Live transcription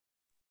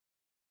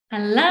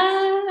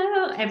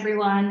Hello,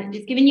 everyone.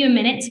 Just giving you a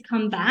minute to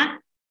come back.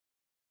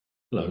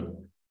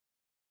 Hello.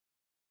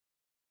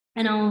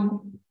 And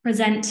I'll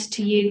present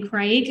to you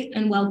Craig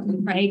and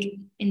welcome Craig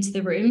into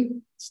the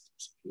room.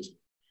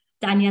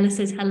 Daniela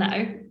says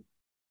hello.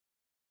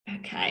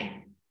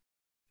 Okay.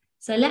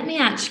 So let me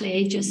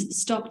actually just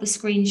stop the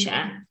screen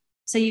share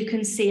so you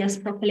can see us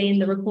properly in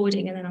the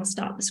recording, and then I'll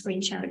start the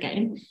screen share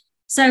again.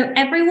 So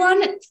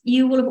everyone,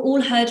 you will have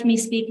all heard me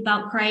speak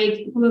about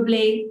Craig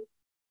probably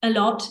a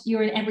lot.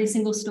 You're in every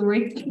single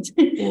story.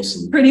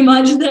 Awesome. Pretty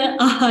much that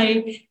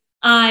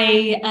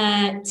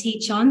I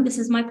teach on. This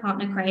is my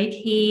partner, Craig.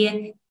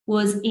 He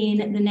was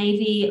in the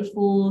Navy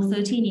for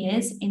 13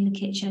 years in the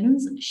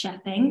kitchens,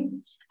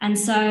 chefing. And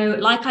so,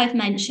 like I've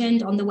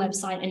mentioned on the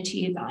website and to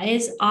you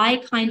guys, I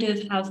kind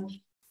of have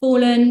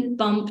fallen,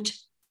 bumped,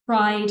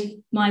 cried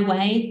my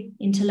way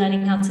into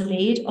learning how to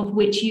lead, of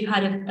which you've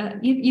had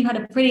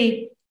a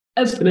pretty.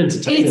 It's been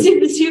entertaining.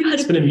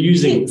 It's been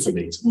amusing for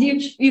me.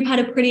 You've had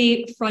a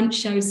pretty front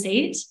show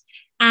seat.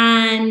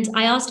 And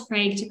I asked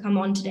Craig to come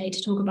on today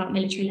to talk about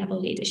military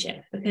level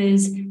leadership,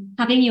 because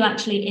having you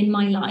actually in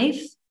my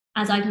life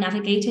as I've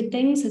navigated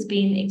things has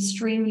been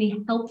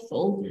extremely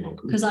helpful,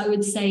 because I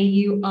would say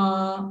you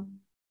are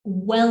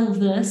well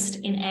versed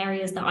in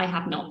areas that I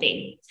have not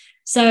been.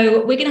 So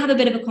we're going to have a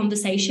bit of a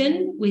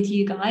conversation with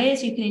you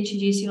guys. You can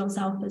introduce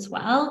yourself as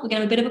well. We're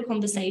going to have a bit of a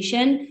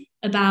conversation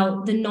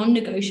about the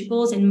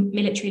non-negotiables in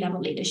military level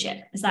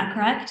leadership. Is that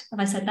correct? Have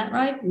I said that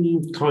right?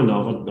 Kind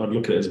of. I'd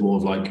look at it as more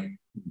of like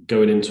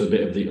going into a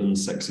bit of the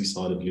unsexy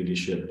side of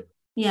leadership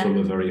from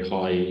a very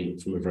high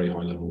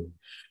level.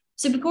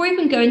 So before we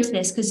even go into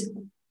this, because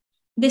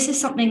this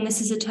is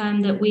a term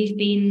that we've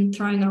been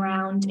throwing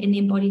around in the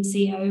Embodied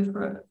CEO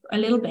for a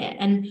little bit.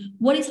 And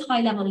what is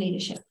high level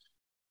leadership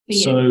for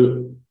you?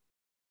 So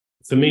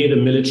for me, the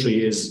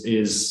military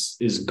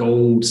is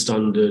gold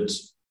standard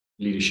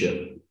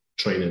leadership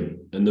training.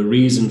 And the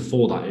reason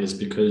for that is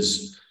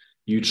because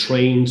you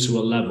train to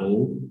a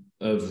level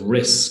of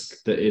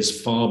risk that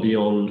is far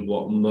beyond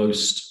what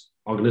most,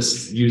 I'm going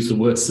to use the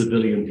word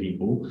civilian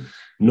people,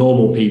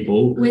 normal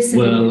people,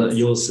 well,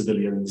 you're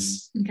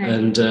civilians, okay.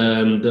 And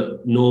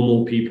that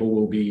normal people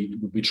will be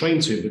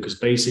trained to, because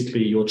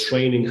basically your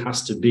training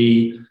has to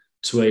be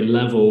to a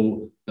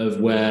level of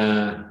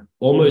where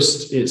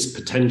almost it's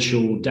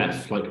potential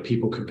death, like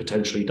people could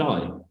potentially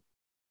die.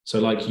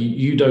 So like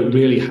you don't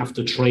really have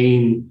to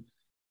train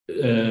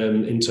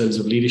in terms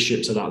of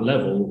leadership to that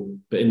level.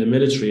 But in the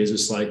military,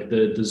 it's like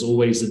there's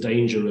always the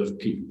danger of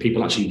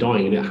people actually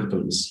dying, and it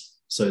happens.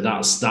 So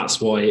that's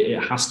why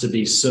it has to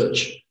be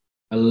such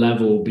a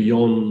level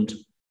beyond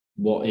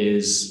what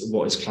is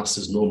classed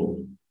as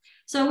normal.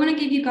 So I want to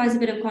give you guys a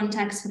bit of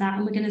context for that,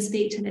 and we're going to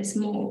speak to this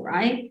more,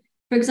 right?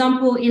 For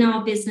example, in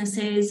our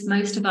businesses,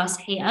 most of us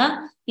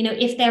here,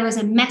 if there is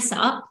a mess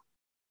up,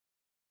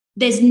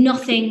 there's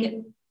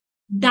nothing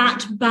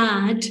that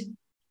bad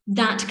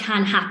that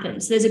can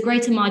happen. So there's a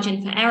greater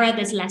margin for error,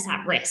 there's less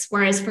at risk.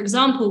 Whereas, for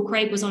example,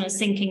 Craig was on a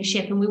sinking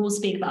ship, and we will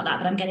speak about that,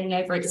 but I'm getting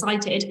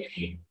overexcited.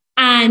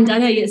 And I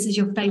know this is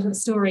your favorite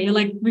story. You're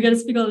like, we're going to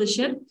speak on the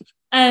ship.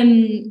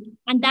 And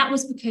that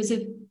was because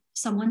of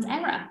someone's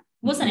error,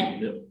 wasn't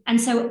it? Yeah. And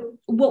so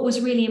what was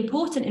really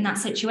important in that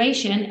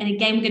situation, and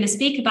again, we're going to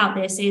speak about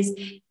this, is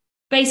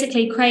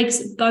basically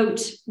Craig's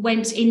boat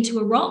went into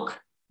a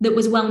rock that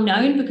was well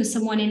known because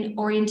someone in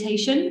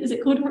orientation, is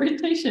it called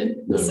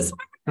orientation? No.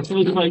 I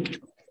feel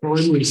like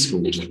primary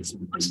school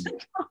orientation.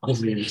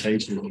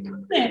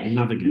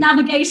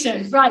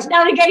 Navigation, right?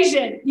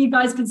 Navigation. You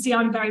guys can see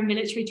I'm very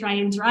military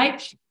trained,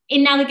 right?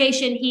 In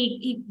navigation,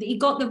 he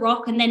got the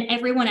rock, and then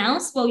everyone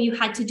else, well, you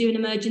had to do an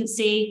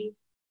emergency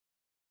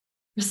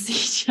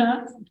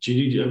procedure.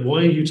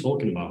 Why are you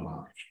talking about that?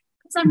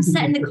 Because I'm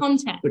setting the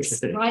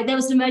context, okay. Right? There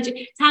was an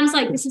emergency. Tam's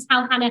like, this is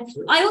how Hannah.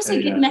 I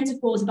also give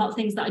metaphors about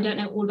things that I don't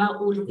know all about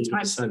all of the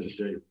time.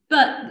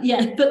 But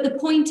the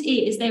point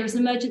is, there is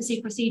an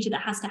emergency procedure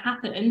that has to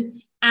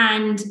happen,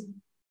 and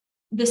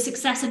the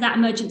success of that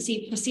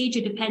emergency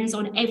procedure depends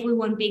on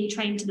everyone being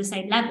trained to the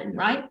same level,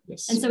 right?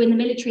 Yes. And so in the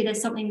military,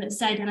 there's something that's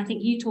said, and I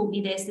think you taught me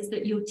this, is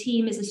that your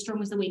team is as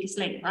strong as the weakest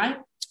link, right?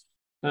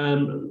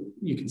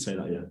 You can say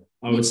that, yeah.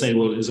 I would say,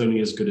 well, it's only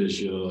as good as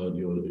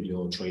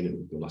your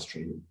training, your last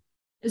training.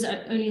 Is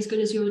it only as good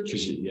as your?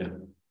 Yeah,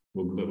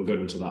 we're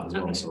going into that as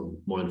well. So I'm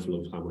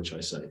mindful of how much I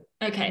say.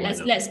 Okay,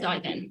 let's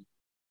dive in.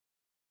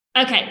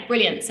 Okay,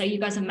 brilliant. So you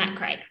guys have met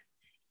Craig.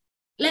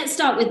 Let's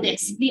start with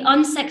this: the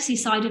unsexy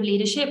side of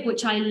leadership,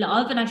 which I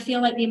love, and I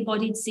feel like the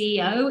Embodied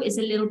CEO is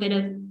a little bit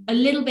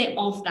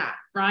of that,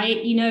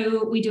 right?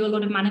 We do a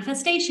lot of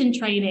manifestation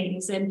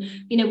trainings, and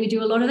we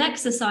do a lot of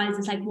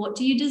exercises like what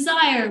do you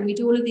desire? We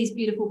do all of these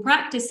beautiful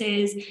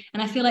practices,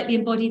 and I feel like the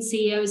Embodied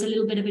CEO is a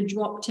little bit of a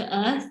drop to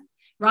earth.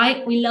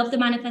 Right? We love the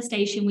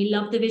manifestation. We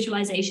love the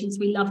visualizations.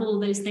 We love all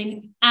those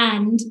things.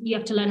 And you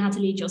have to learn how to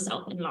lead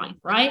yourself in life,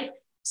 right?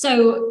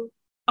 So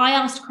I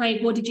asked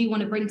Craig, what did you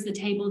want to bring to the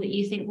table that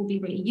you think will be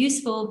really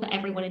useful for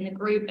everyone in the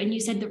group? And you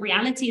said the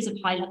realities of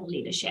high level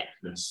leadership,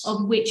 yes,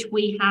 of which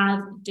we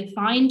have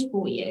defined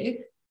for you.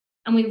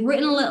 and we've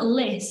written a little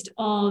list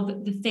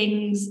of the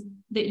things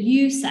that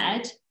you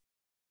said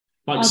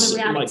like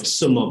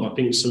some of, I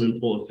think some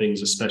important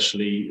things,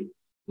 especially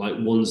like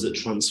ones that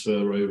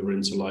transfer over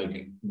into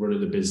like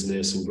running a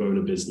business and growing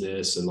a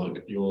business and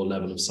like your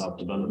level of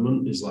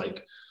self-development, is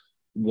like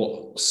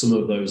what some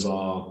of those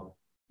are,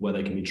 where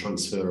they can be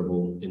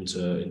transferable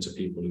into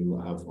people who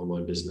have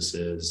online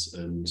businesses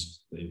and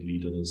they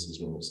lead others as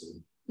well. So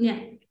yeah,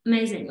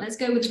 amazing. Let's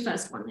go with the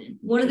first one then.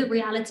 What are the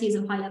realities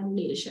of high-level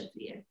leadership for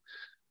you?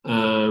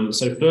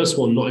 So first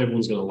one, not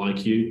everyone's going to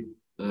like you.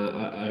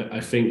 I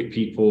think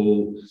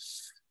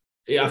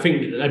I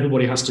think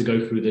everybody has to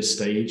go through this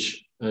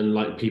stage, and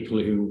like people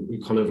who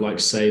kind of like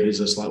say there's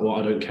just like, well,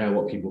 I don't care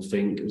what people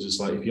think. It's just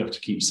like, if you have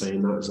to keep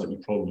saying that, it's like you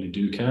probably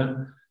do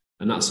care,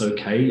 and that's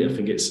okay. I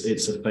think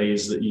it's a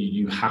phase that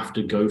you have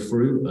to go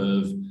through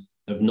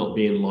of not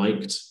being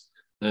liked,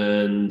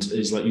 and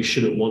it's like you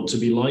shouldn't want to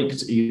be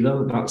liked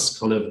either. That's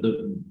kind of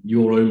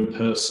your own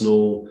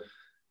personal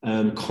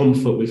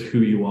comfort with who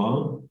you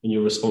are and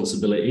your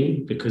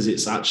responsibility, because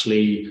it's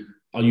actually,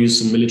 I'll use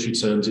some military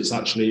terms. It's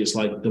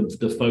like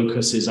the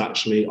focus is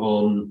actually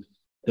on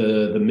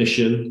the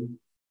mission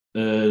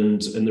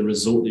and the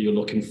result that you're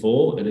looking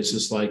for. And it's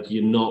just like,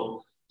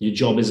 your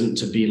job isn't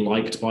to be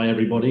liked by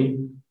everybody.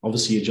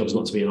 Obviously, your job's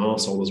not to be an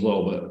arsehole as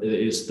well, but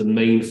it's the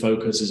main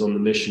focus is on the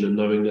mission and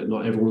knowing that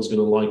not everyone's going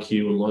to like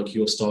you and like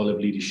your style of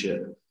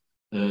leadership.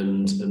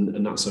 And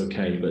that's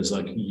okay. But it's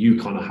like, you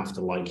kind of have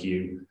to like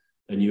you,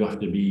 and you have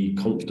to be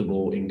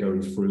comfortable in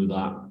going through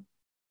that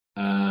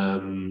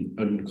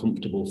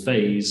uncomfortable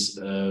phase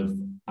of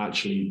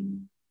actually,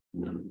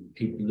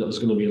 there's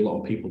going to be a lot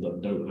of people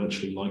that don't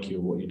actually like you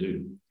and what you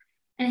do.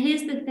 And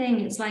here's the thing,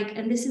 it's like,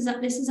 and this is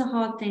a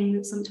hard thing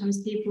that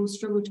sometimes people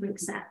struggle to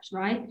accept,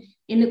 right?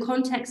 In the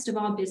context of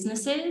our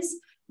businesses,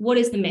 what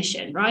is the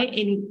mission, right?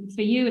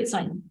 For you, it's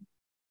like,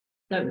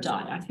 don't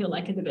die, I feel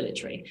like, in the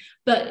military.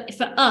 But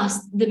for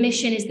us, the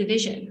mission is the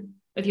vision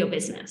of your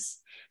business.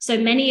 So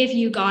many of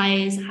you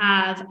guys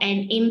have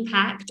an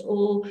impact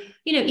or,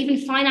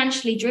 even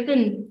financially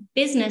driven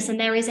business, and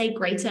there is a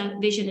greater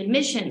vision and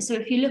mission. So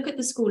if you look at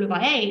the School of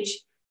IH,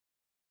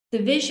 the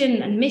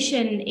vision and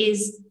mission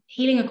is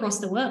healing across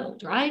the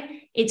world,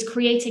 right? It's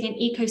creating an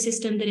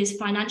ecosystem that is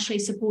financially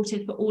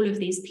supportive for all of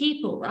these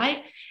people,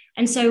 right?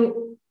 And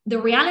so the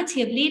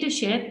reality of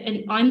leadership,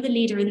 and I'm the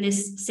leader in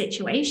this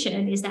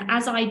situation, is that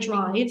as I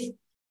drive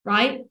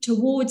right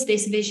towards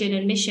this vision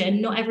and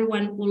mission, not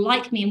everyone will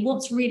like me. And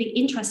what's really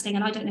interesting,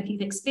 and I don't know if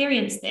you've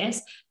experienced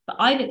this, but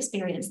I've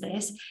experienced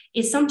this,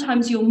 is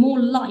sometimes you're more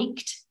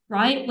liked,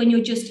 right, when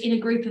you're just in a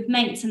group of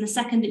mates. And the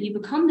second that you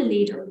become the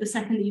leader, or the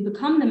second that you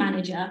become the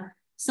manager,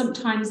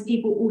 sometimes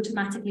people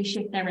automatically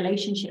shift their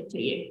relationship to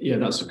you. Yeah,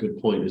 that's a good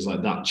point. Is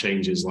like that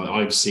changes. Like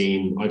I've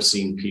seen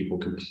people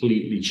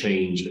completely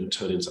change and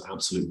turn into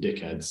absolute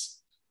dickheads.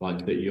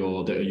 Like that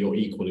you're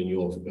equal in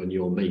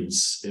your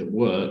mates at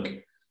work.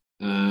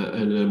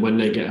 And then when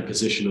they get a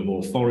position of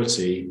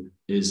authority,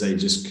 is they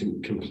just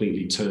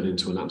completely turn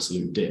into an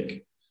absolute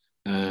dick.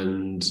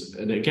 And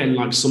again,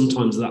 like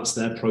sometimes that's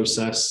their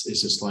process.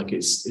 It's just like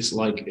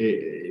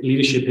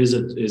leadership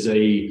is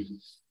a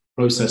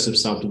process of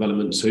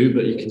self-development too.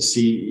 But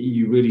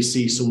you really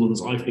see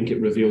someone's. I think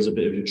it reveals a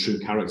bit of your true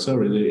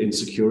character and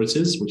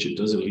insecurities, which it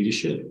does in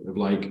leadership. Of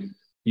like,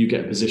 you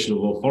get a position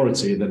of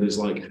authority, then it's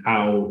like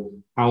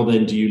how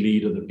then do you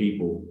lead other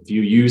people? Do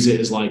you use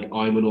it as like,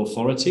 I'm an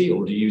authority,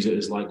 or do you use it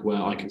as like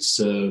where I can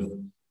serve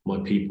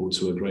my people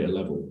to a greater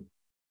level?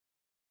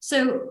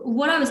 So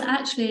what I was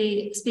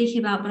actually speaking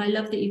about, but I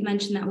love that you've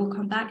mentioned that, we'll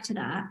come back to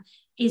that,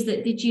 is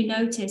that, did you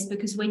notice,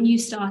 because when you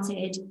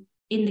started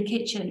in the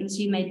kitchens,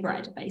 you made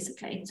bread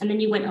basically, and then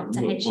you went up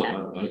to head chef.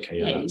 Okay,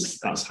 yeah,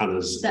 that's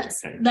Hannah's.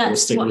 That's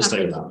we'll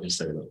stay with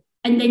that.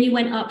 And then you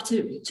went up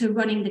to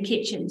running the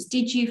kitchens.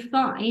 Did you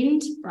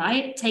find,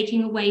 right,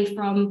 taking away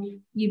from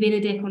you being a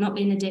dick or not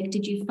being a dick,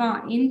 did you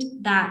find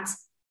that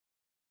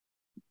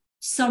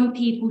some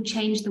people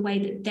changed the way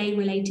that they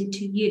related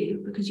to you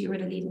because you were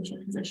in a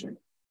leadership position?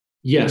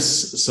 Yes.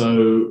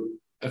 So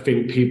I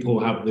think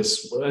people have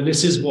this, and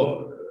this is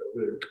what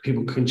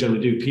people can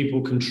generally do.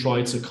 People can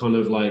try to kind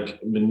of like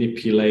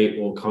manipulate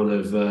or kind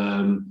of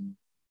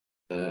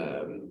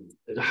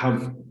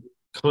have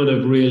kind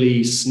of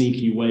really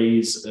sneaky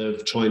ways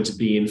of trying to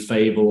be in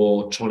favor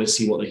or trying to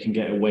see what they can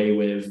get away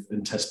with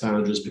and test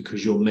boundaries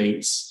because you're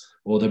mates,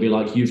 or they'll be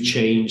like, you've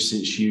changed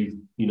since you're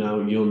now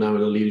in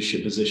a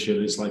leadership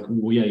position. It's like,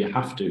 well, yeah, you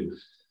have to.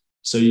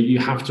 So you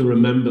have to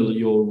remember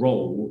your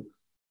role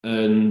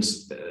and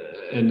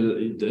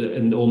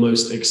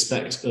almost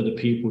expect other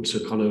people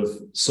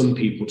to some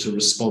people to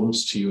respond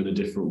to you in a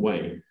different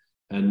way.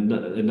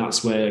 And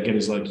that's where, again,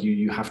 is like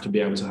you have to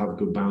be able to have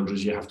good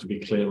boundaries. You have to be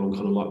clear on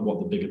kind of like what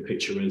the bigger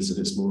picture is. And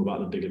it's more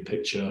about the bigger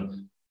picture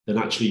than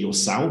actually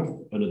yourself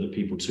and other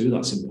people too.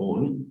 That's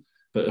important.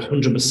 But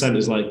 100%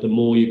 is like, the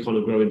more you kind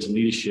of grow into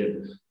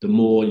leadership, the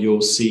more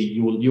you'll see,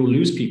 you'll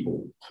lose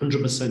people.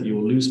 100% you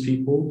will lose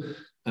people.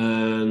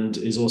 And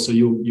is also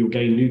you'll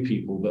gain new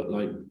people. But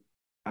like,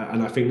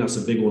 and I think that's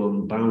a big one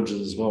on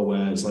boundaries as well,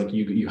 where it's like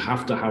you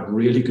have to have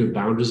really good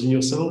boundaries in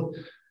yourself,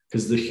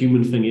 because the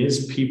human thing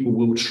is people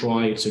will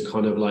try to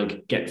kind of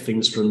like get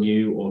things from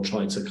you or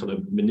try to kind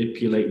of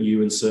manipulate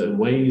you in certain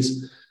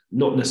ways,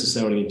 not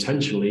necessarily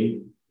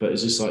intentionally, but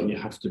it's just like you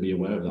have to be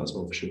aware of that as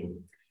well, for sure.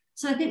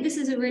 So I think this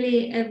is a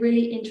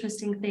really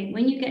interesting thing.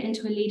 When you get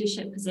into a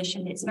leadership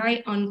position, it's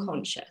very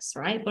unconscious,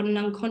 right? But an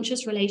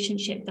unconscious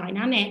relationship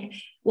dynamic,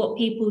 what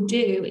people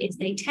do is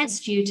they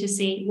test you to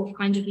see what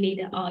kind of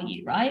leader are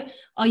you, right?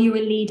 Are you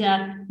a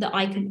leader that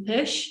I can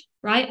push,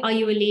 right? Are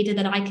you a leader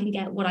that I can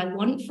get what I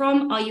want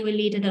from? Are you a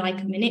leader that I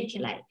can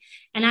manipulate?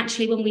 And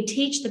actually, when we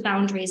teach the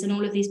boundaries and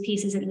all of these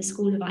pieces in the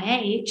School of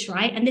IH,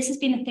 right? And this has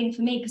been a thing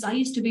for me because I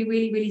used to be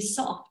really, really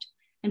soft,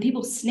 and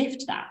people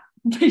sniffed that.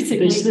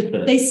 Basically,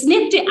 they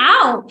sniffed it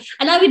out,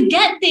 and I would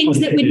get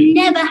things that would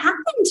never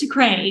happen to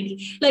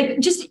Craig, like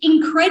just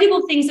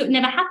incredible things that would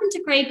never happen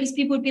to Craig, because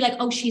people would be like,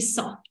 oh, she's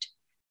soft,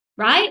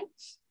 right?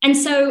 And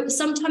so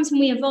sometimes when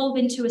we evolve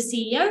into a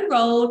CEO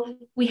role,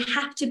 we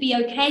have to be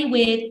okay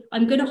with,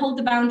 I'm going to hold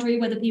the boundary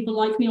whether people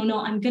like me or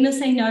not. I'm going to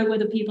say no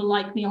whether people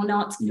like me or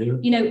not. Yeah.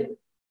 You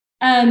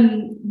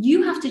know,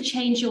 you have to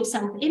change your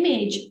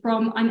self-image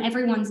from I'm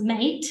everyone's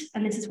mate,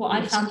 and this is what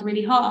I found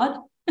really hard,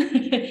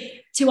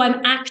 to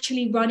I'm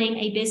actually running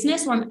a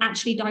business, or I'm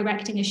actually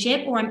directing a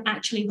ship, or I'm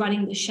actually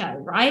running the show,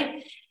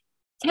 right?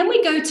 Can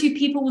we go to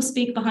people will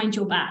speak behind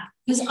your back?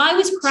 Because I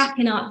was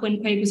cracking up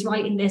when Craig was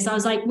writing this. I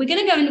was like, we're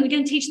going to go and we're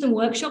going to teach them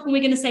workshop, and we're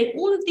going to say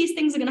all of these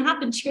things are going to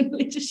happen to you in a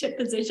leadership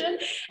position.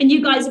 And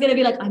you guys are going to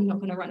be like, I'm not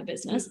going to run a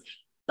business.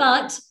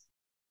 But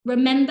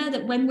remember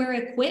that when we're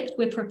equipped,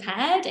 we're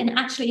prepared. And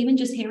actually, even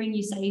just hearing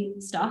you say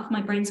stuff,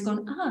 my brain's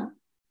gone,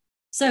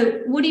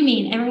 So what do you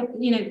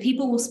mean?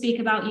 People will speak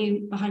about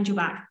you behind your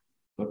back.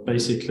 But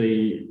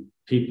basically,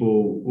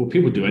 people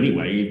do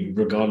anyway,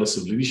 regardless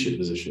of leadership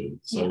position.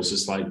 So it's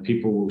just like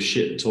people will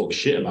talk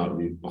shit about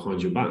you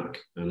behind your back,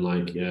 and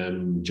like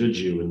judge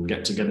you, and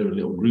get together in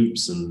little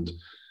groups and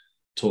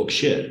talk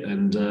shit.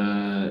 And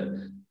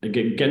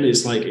again,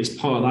 it's like, it's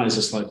part of that is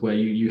just like where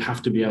you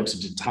have to be able to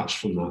detach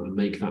from that and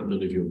make that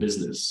none of your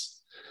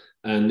business.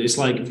 And it's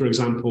like, for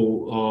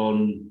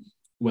example,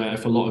 where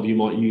if a lot of you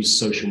might use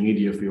social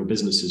media for your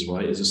businesses,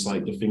 right? It's just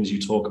like the things you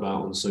talk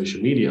about on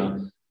social media,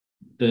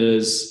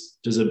 there's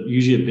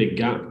usually a big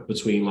gap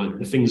between like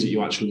the things that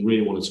you actually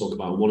really want to talk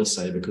about and want to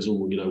say, because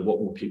what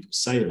will people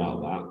say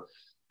about that,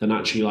 then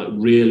actually like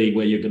really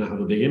where you're going to have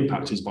a big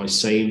impact is by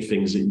saying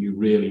things that you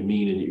really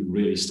mean and you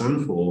really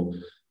stand for,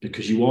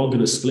 because you are going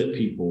to split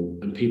people,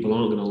 and people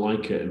aren't going to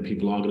like it, and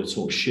people are going to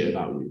talk shit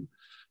about you.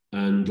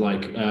 And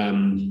like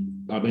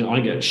I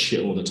get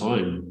shit all the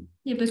time.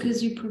 Yeah,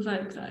 because you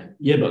provoke though.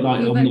 Yeah, but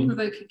like you're very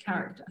provoking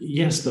character.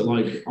 Yes, but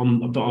like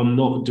I'm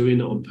not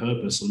doing it on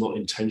purpose. I'm not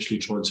intentionally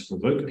trying to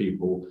provoke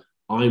people.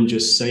 I'm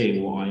just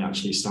saying what I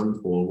actually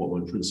stand for, what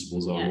my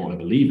principles are, what I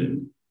believe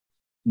in,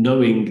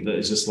 knowing that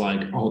it's just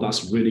like, oh,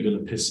 that's really going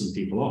to piss some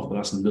people off, but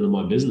that's none of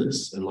my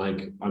business. And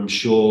like, I'm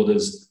sure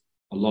there's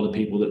a lot of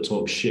people that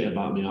talk shit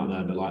about me out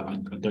there, but like,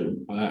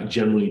 I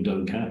generally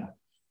don't care.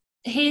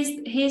 Here's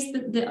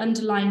the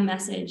underlying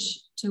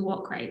message to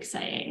what Craig's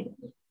saying,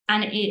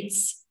 and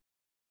it's,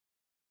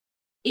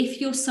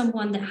 if you're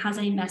someone that has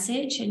a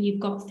message and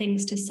you've got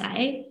things to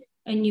say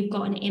and you've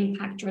got an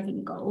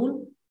impact-driven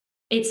goal,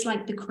 it's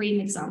like the cream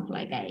example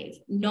I gave.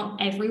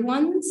 Not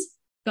everyone's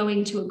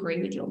going to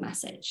agree with your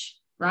message,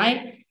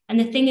 right? And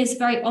the thing is,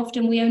 very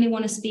often we only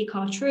want to speak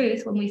our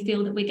truth when we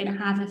feel that we're going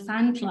to have a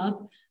fan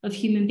club of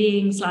human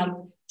beings like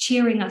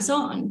cheering us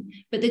on.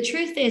 But the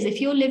truth is, if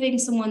you're living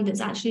someone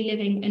that's actually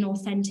living an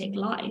authentic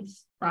life,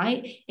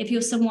 right? If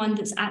you're someone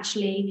that's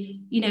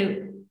actually,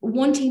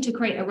 wanting to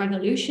create a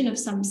revolution of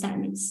some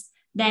sense,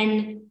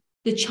 then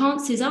the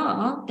chances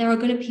are there are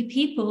going to be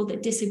people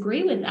that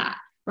disagree with that,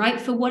 right?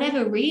 For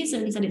whatever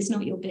reasons, and it's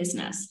not your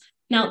business.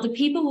 Now, the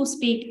people will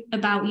speak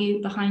about you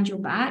behind your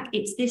back.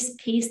 It's this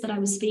piece that I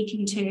was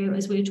speaking to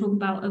as we were talking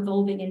about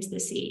evolving into the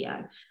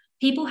CEO.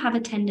 People have a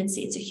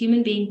tendency, it's a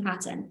human being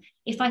pattern.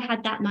 If I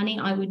had that money,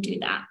 I would do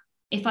that.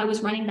 If I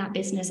was running that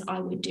business, I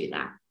would do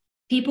that.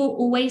 People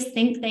always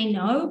think they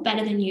know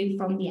better than you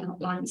from the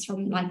outlines,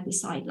 from like the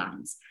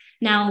sidelines.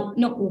 Now,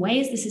 not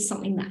always, this is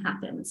something that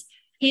happens.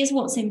 Here's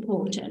what's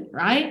important,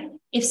 right?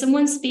 If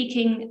someone's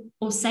speaking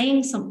or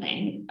saying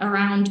something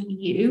around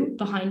you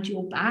behind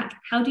your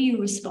back, how do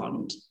you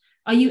respond?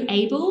 Are you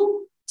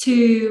able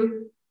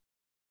to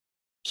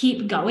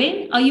keep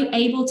going? Are you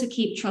able to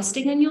keep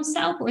trusting in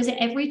yourself? Or is it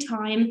every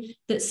time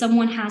that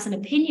someone has an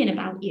opinion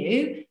about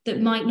you that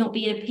might not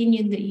be an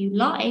opinion that you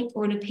like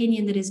or an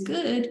opinion that is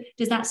good,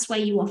 does that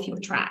sway you off your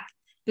track?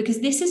 Because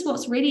this is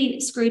what's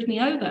really screwed me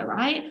over,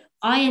 right?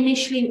 I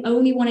initially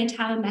only wanted to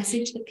have a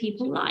message that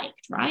people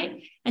liked,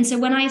 right? And so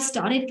when I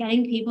started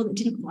getting people that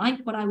didn't like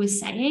what I was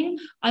saying,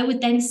 I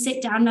would then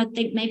sit down and I'd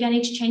think, maybe I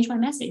need to change my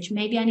message.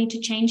 Maybe I need to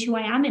change who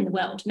I am in the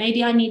world.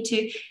 Maybe I need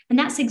to, and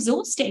that's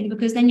exhausting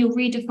because then you're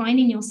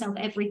redefining yourself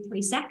every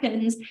 3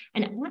 seconds.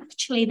 And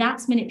actually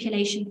that's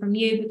manipulation from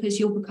you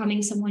because you're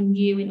becoming someone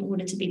new in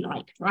order to be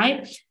liked,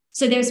 right?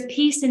 So there's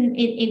peace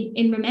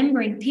in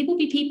remembering people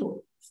be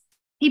people.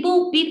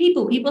 People be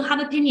people. People have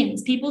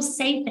opinions. People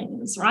say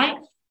things, right?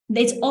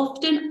 It's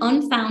often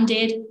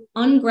unfounded,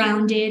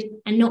 ungrounded,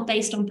 and not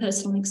based on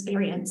personal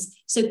experience.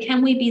 So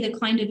can we be the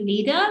kind of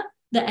leader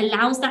that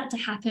allows that to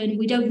happen?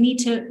 We don't need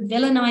to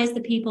villainize the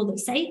people that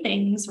say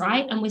things,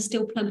 right? And we're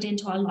still plugged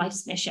into our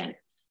life's mission,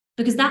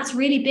 because that's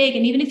really big.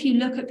 And even if you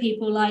look at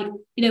people like,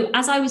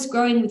 as I was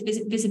growing with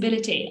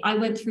visibility, I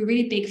went through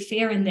really big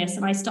fear in this.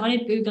 And I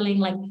started Googling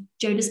like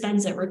Joe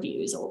Dispenza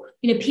reviews, or,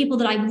 people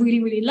that I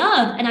really, really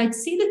love. And I'd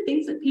see the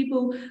things that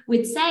people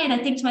would say. And I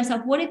think to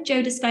myself, what if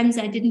Joe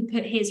Dispenza didn't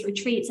put his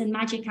retreats and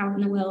magic out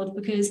in the world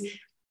because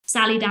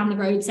Sally down the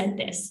road said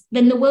this?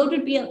 Then the world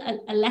would be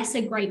a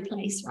lesser great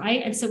place,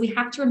 right? And so we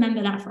have to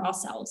remember that for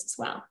ourselves as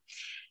well.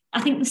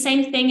 I think the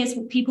same thing is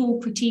people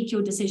will critique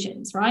your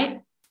decisions,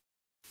 right?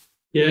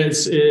 Yeah,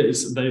 it's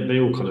they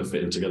all kind of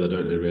fit in together,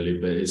 don't they? Really,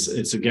 but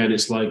it's again,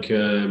 it's like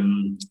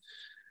you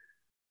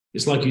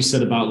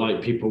said about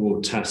like people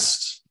will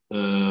test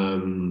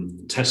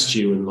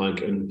you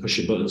and push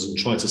your buttons and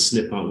try to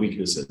snip out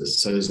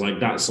weaknesses. So it's like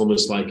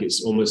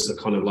it's almost a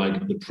kind of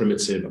like the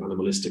primitive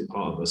animalistic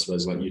part of us, where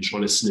it's like you're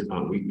trying to snip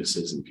out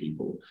weaknesses in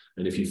people,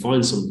 and if you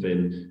find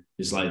something,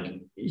 it's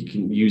like you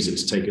can use it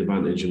to take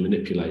advantage and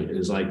manipulate. And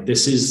it's like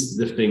this is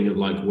the thing of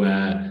like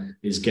where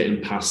is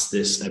getting past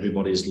this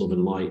everybody's love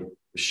and light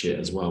shit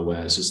as well,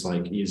 where it's just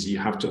like you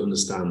have to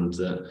understand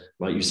that,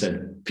 like you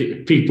said,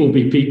 people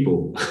be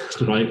people,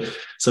 right?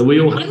 So we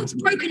all have. I was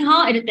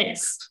brokenhearted at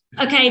this.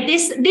 Okay,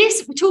 this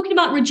we're talking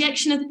about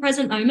rejection of the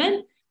present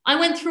moment. I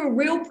went through a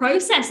real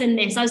process in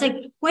this. I was like,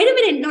 wait a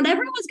minute, not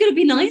everyone's going to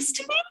be nice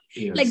to me.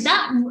 Yes. Like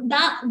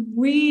that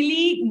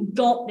really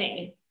got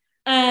me.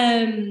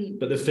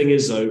 But the thing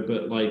is though,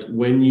 but like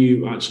when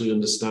you actually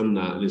understand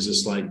that, and it's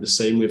just like the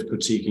same with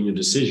critiquing your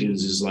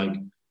decisions, is like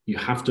you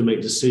have to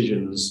make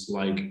decisions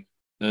like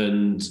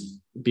and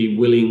be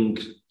willing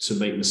to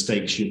make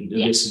mistakes.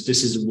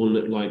 This is one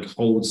that like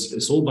holds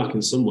it's all back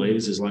in some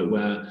ways, is like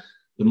where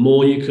the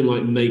more you can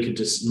like make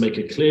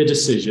a clear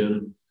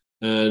decision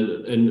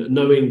and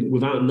knowing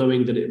without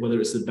knowing that whether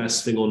it's the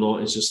best thing or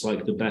not, it's just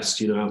like the best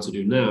you know how to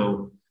do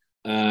now,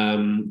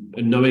 and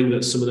knowing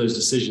that some of those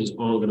decisions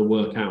aren't going to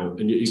work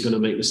out and you're going to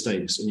make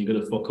mistakes and you're going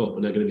to fuck up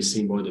and they're going to be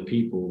seen by other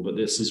people. But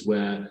this is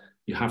where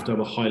you have to have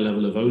a high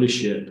level of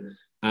ownership,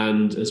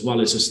 and as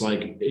well as just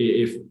like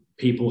if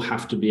people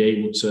have to be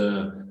able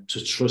to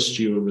trust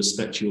you and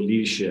respect your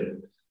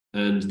leadership,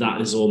 and that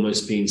is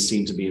almost being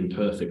seen to be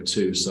imperfect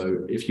too.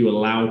 So if you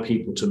allow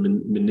people to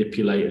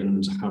manipulate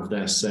and have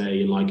their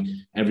say, and like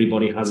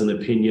everybody has an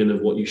opinion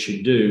of what you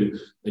should do,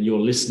 and you're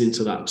listening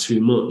to that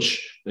too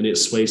much, and it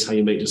sways how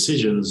you make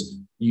decisions,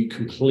 you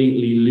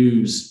completely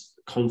lose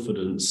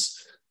confidence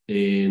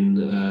in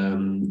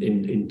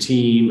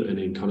team and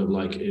in kind of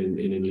like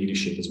in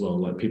leadership as well.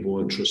 Like people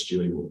won't trust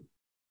you anymore.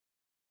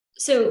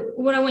 So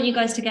what I want you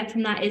guys to get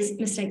from that is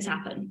mistakes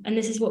happen. And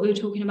this is what we were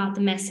talking about,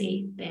 the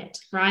messy bit,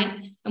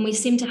 right? And we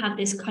seem to have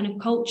this kind of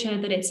culture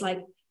that it's like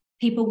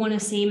people want to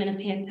seem and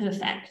appear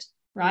perfect,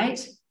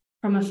 right?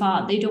 From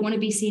afar. They don't want to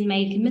be seen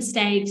making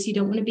mistakes. You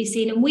don't want to be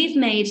seen. And we've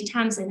made,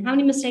 Tamsin, how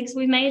many mistakes have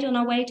we made on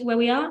our way to where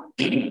we are?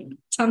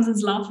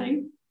 Tamsin's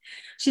laughing.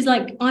 She's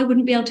like, I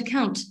wouldn't be able to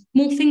count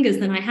more fingers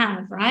than I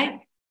have, right?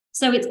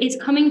 So it's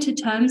coming to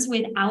terms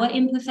with our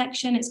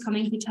imperfection. It's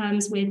coming to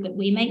terms with that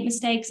we make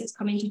mistakes. It's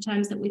coming to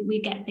terms that we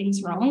get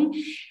things wrong.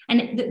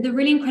 And the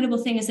really incredible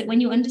thing is that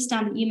when you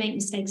understand that you make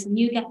mistakes and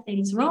you get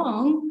things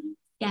wrong,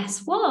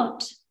 guess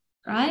what,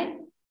 right?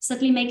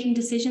 Suddenly making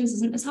decisions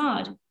isn't as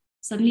hard.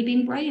 Suddenly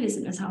being brave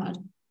isn't as hard.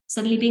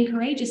 Suddenly being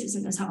courageous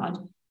isn't as hard,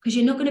 because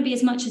you're not going to be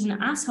as much as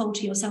an asshole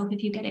to yourself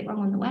if you get it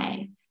wrong on the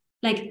way.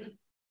 Like,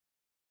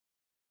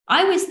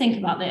 I always think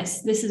about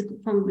this. This is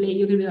probably,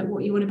 you're going to be like,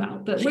 what are you on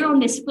about? But we're on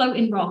this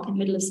floating rock in the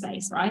middle of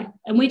space, right?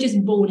 And we're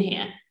just born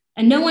here.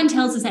 And no one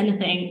tells us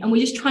anything. And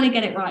we're just trying to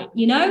get it right,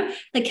 you know?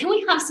 Like, can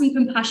we have some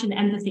compassion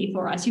and empathy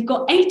for us? You've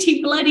got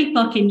 80 bloody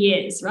fucking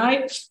years,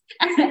 right?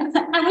 And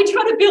we're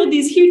trying to build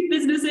these huge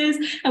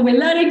businesses and we're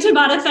learning to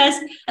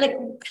manifest. And like,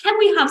 can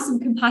we have some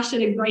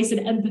compassion and grace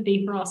and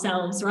empathy for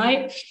ourselves,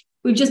 right?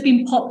 We've just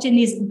been popped in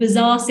these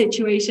bizarre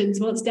situations.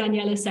 What's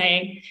Daniela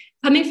saying?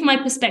 Coming from my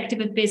perspective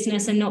of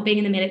business and not being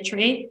in the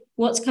military,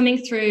 what's coming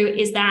through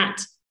is that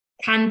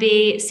can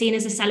be seen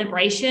as a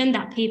celebration,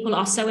 that people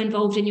are so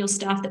involved in your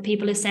stuff, that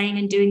people are saying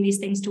and doing these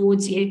things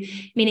towards you,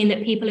 meaning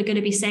that people are going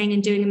to be saying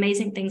and doing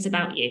amazing things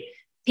about you.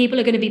 People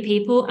are going to be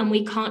people, and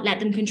we can't let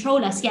them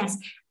control us. Yes.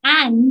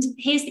 And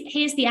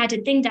here's the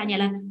added thing,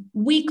 Daniela,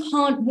 we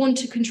can't want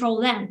to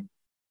control them.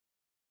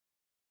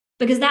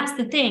 Because that's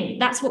the thing.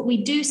 That's what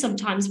we do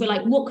sometimes. We're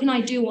like, what can I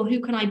do, or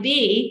who can I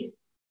be?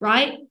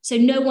 Right? So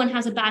no one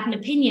has a bad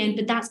opinion,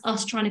 but that's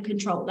us trying to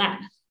control them.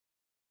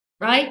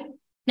 Right?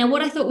 Now,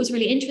 what I thought was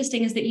really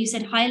interesting is that you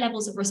said higher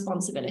levels of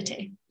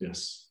responsibility.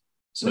 Yes.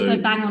 So what I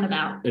bang on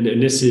about.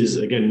 And this is,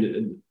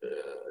 again,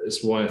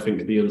 it's why I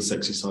think the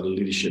unsexy side of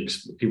leadership,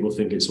 people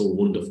think it's all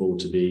wonderful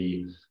to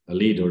be a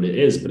leader, and it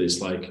is, but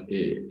it's like,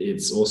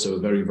 it's also a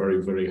very,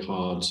 very, very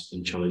hard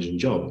and challenging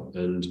job.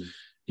 And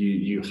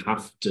you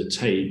have to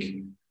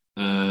take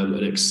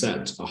and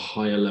accept a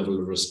higher level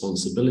of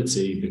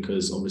responsibility,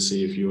 because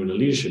obviously if you're in a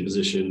leadership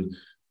position,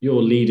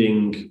 you're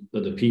leading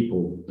other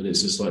people, and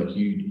it's just like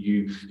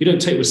you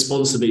don't take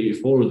responsibility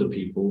for other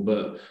people,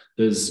 but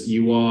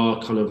you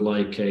are kind of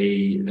like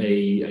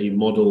a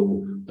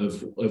model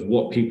of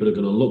what people are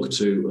going to look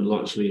to, and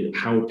actually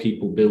how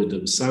people build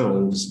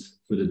themselves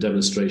through the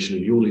demonstration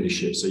of your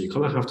leadership. So you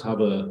kind of have to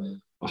have a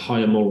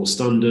higher moral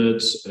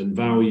standards and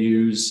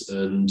values,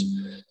 and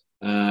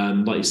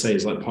like you say,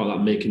 it's like part of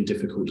that making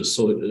difficult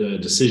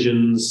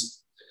decisions.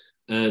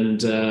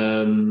 And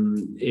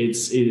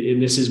this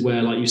is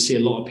where, like, you see a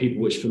lot of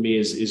people, which for me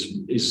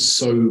is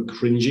so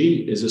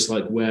cringy, is just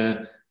like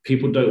where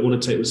people don't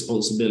want to take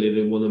responsibility.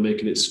 They want to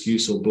make an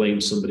excuse or blame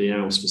somebody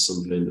else for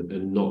something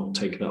and not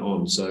take that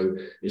on. So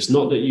it's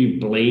not that you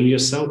blame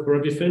yourself for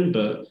everything,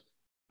 but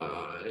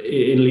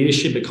in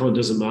leadership, it kind of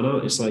doesn't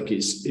matter. It's like,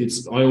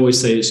 I always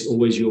say it's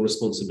always your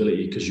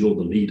responsibility because you're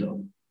the leader.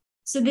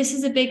 So this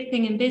is a big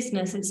thing in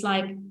business. It's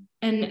like,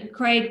 and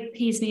Craig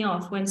pees me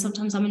off when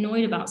sometimes I'm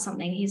annoyed about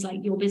something. He's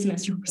like, your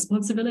business, your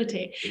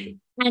responsibility.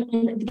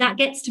 And that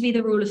gets to be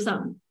the rule of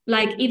thumb.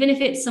 Like, even if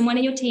it's someone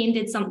in your team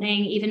did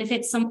something, even if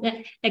it's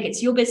something, like,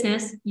 it's your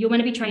business, you're going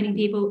to be training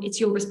people,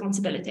 it's your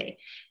responsibility.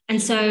 And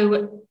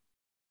so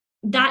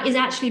that is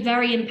actually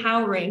very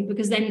empowering,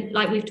 because then,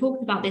 like we've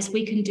talked about this,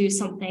 we can do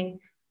something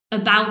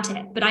about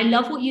it. But I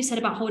love what you said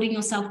about holding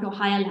yourself to a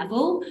higher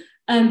level,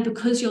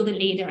 because you're the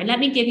leader. And let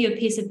me give you a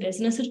piece of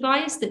business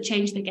advice that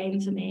changed the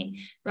game for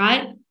me,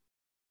 right?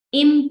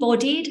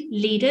 Embodied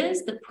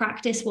leaders that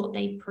practice what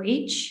they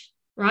preach,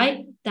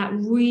 right? That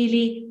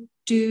really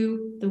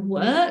do the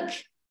work.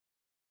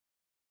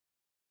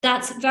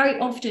 That's very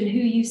often who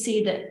you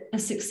see that are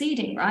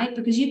succeeding, right?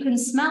 Because you can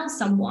smell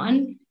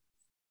someone,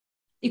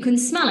 you can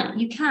smell it,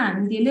 you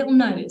can, with your little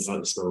nose. I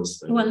like the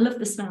smells. Oh, I love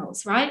the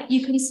smells, right?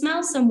 You can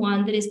smell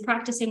someone that is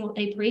practicing what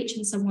they preach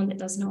and someone that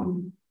does not,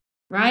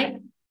 right?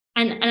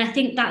 And I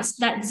think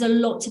there's a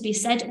lot to be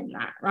said in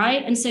that,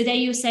 right? And so there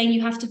you're saying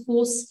you have to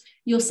force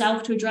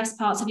yourself to address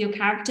parts of your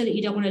character that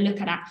you don't want to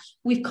look at.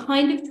 We've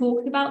kind of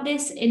talked about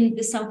this in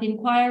the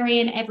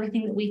self-inquiry and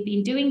everything that we've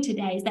been doing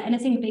today. Is there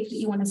anything big that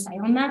you want to say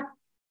on that?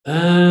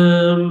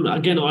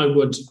 Again,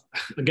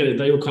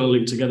 they all kind of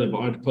link together, but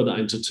I'd put that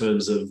into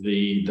terms of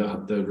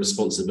the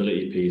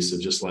responsibility piece of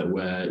just like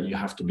where you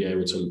have to be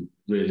able to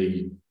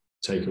really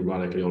take a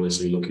radically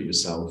honestly look at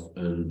yourself.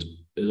 And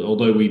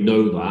although we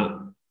know that,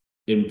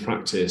 in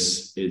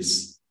practice,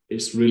 it's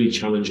really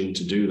challenging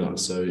to do that.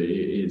 So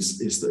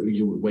it's that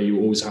where you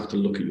always have to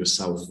look at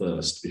yourself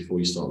first before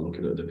you start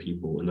looking at other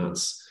people, and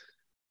that's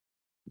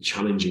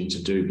challenging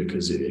to do,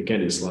 because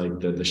it's like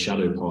the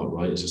shadow part,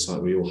 right? It's just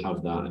like we all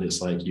have that, and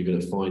it's like you're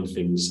going to find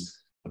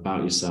things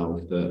about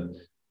yourself that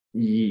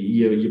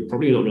you're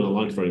probably not going to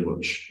like very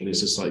much, and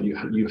it's just like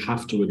you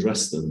have to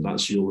address them.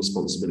 That's your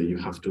responsibility. You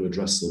have to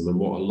address them. And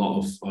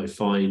what I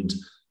find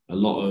a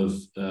lot of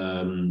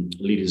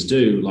leaders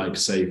do, like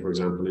say, for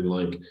example,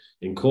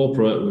 in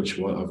corporate, which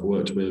I've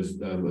worked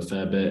with a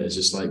fair bit, is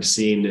just like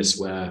seeing this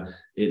where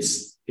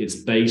it's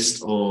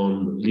based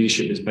on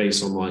leadership is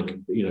based on, like,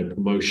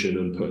 promotion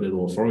and putting in an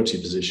authority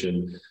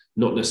position,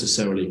 not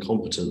necessarily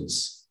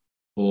competence,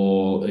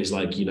 or it's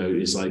like,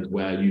 it's like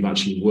where you've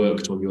actually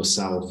worked on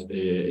yourself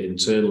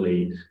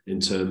internally in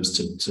terms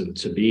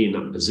to be in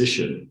that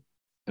position.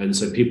 And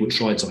so people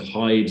try to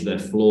hide their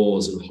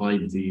flaws and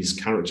hide these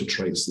character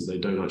traits that they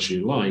don't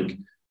actually like,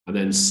 and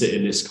then sit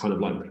in this kind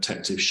of like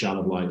protective shell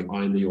of like,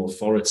 I'm the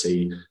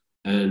authority,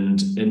 and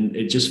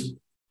it just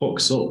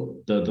fucks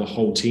up the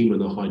whole team and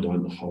the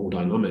whole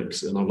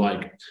dynamics. And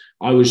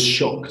I was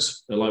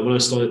shocked that, like, when I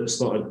started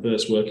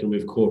first working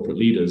with corporate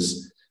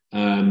leaders,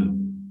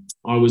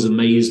 I was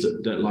amazed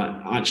at like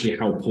actually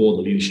how poor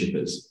the leadership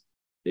is.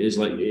 It is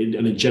like,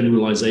 and a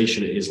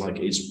generalization, it is like,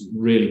 it's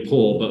really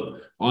poor,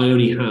 but I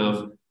only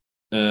have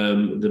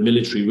the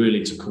military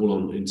really to call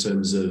on in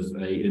terms of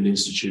an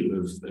institute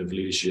of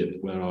leadership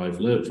where I've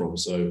learned from.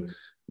 So,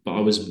 but I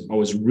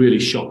was really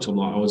shocked on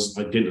that.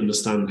 I didn't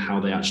understand how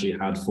they actually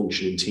had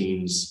functioning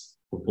teams,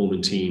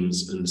 performing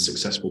teams, and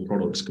successful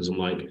products, because I'm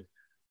like,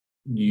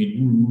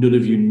 none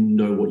of you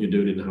know what you're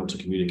doing and how to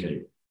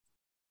communicate.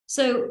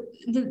 So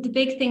the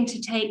big thing to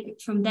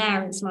take from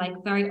there is, like,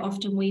 very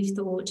often we've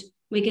thought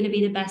we're going to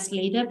be the best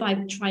leader by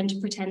trying to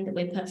pretend that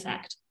we're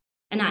perfect.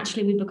 And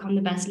actually we become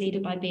the best leader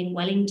by being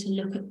willing to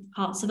look at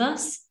parts of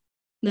us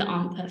that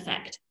aren't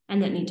perfect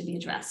and that need to be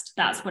addressed.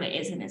 That's what it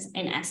is in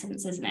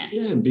essence, isn't it?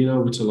 Yeah, and being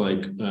able to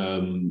like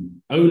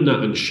own that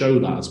and show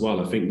that as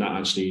well. I think that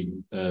actually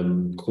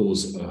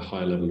causes a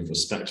higher level of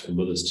respect from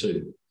others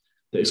too.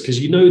 It's because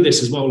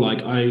this as well.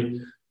 Like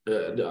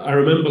I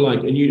remember, like,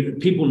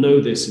 and people know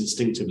this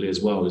instinctively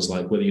as well. Is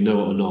like whether you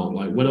know it or not.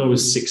 Like when I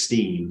was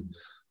 16,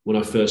 when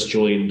I first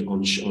joined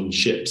on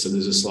ships, and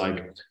there's just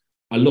like,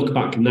 I look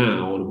back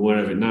now and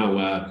aware of it now,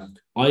 where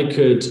I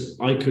judged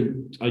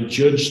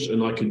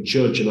and I could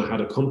judge, and I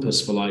had a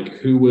compass for like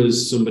who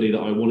was somebody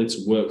that I wanted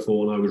to work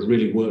for, and I would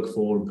really work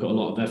for and put a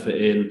lot of effort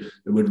in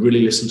and would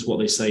really listen to what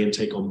they say and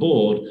take on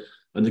board.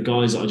 And the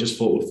guys that I just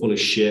thought were full of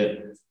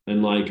shit,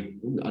 and like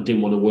I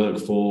didn't want to work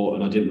for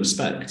and I didn't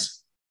respect.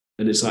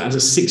 And it's like, as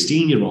a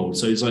 16-year-old,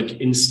 so it's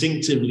like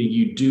instinctively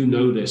you do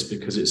know this,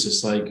 because it's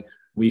just like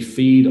we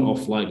feed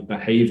off like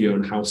behavior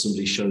and how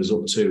somebody shows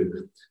up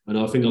to. And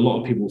I think a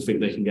lot of people think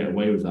they can get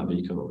away with that, but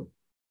you can't.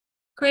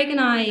 Craig and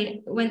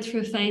I went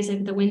through a phase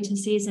over the winter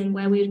season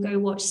where we would go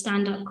watch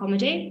stand-up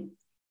comedy.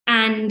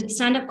 And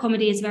stand-up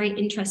comedy is very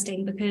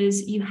interesting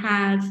because you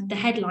have the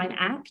headline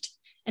act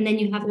and then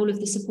you have all of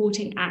the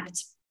supporting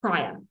acts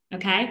prior,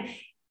 okay?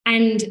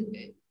 And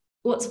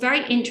what's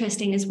very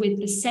interesting is with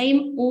the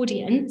same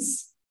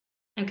audience,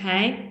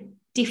 okay,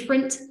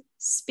 different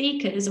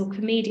speakers or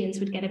comedians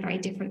would get a very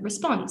different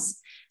response.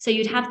 So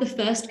you'd have the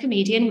first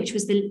comedian, which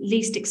was the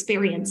least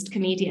experienced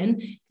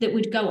comedian, that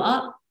would go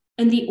up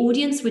and the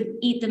audience would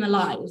eat them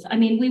alive. I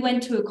mean, we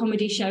went to a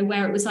comedy show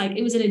where it was like,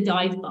 it was in a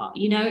dive bar,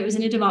 you know, it was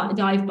in a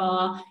dive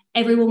bar.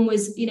 Everyone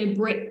was, you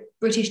know,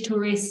 British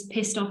tourists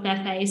pissed off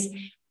their face.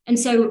 And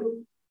so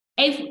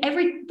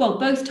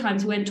both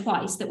times we went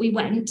twice that we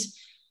went,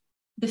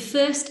 the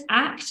first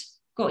act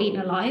got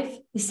eaten alive.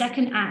 The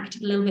second act,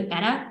 a little bit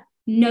better.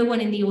 No one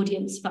in the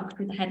audience fucked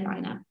with the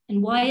headliner.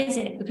 And why is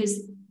it?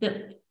 Because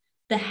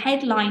the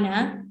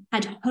headliner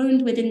had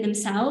honed within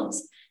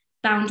themselves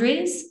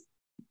boundaries,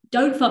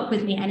 don't fuck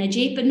with me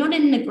energy, but not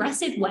in an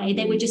aggressive way.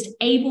 They were just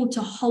able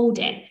to hold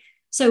it.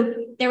 So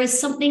there is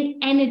something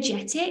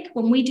energetic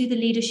when we do the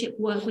leadership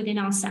work within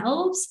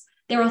ourselves.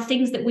 There are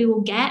things that we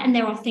will get and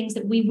there are things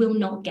that we will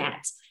not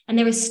get. And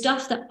there is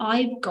stuff that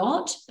I've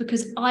got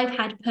because I've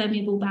had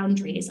permeable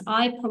boundaries.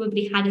 I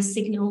probably had a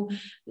signal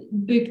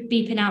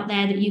beeping out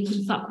there that you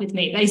can fuck with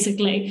me,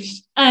 basically.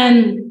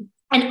 And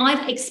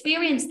I've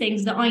experienced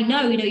things that I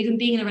know, you know, even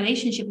being in a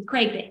relationship with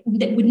Craig,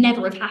 that would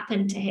never have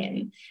happened to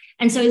him.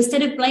 And so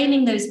instead of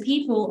blaming those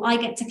people, I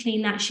get to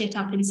clean that shit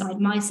up inside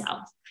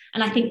myself.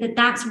 And I think that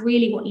that's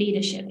really what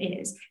leadership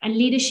is. And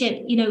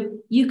leadership, you know,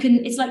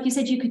 it's like you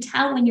said, you could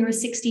tell when you're a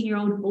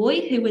 16-year-old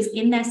boy who was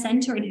in their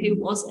center and who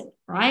wasn't,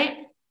 right?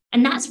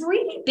 And that's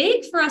really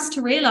big for us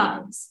to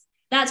realize.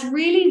 That's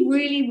really,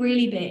 really,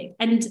 really big.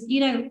 And,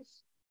 you know,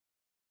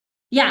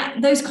 yeah,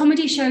 those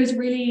comedy shows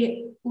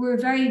really were a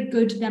very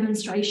good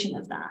demonstration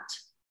of that.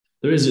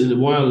 There is,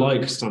 and why I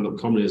like stand-up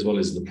comedy as well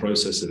is the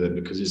process of it,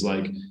 because it's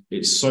like,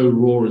 it's so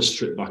raw and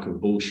stripped back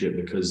of bullshit,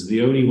 because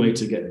the only way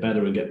to get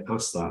better and get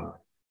past that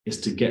is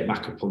to get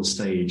back up on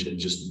stage and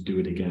just do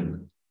it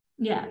again.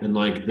 Yeah. And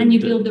like, you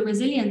build the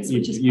resilience,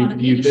 which is part of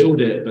leadership. You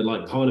build it, but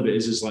like part of it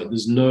is just like,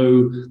 there's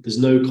no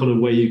kind of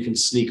way you can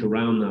sneak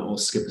around that or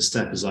skip a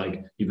step. It's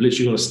like, you've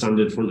literally got to stand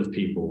in front of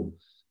people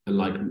and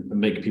like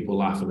make people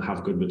laugh and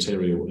have good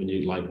material. And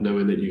you like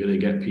knowing that you're going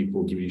to get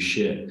people give you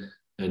shit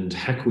and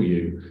heckle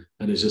you.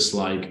 And it's just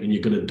like, and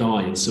you're going to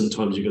die. And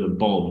sometimes you're going to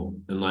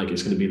bomb and like,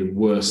 it's going to be the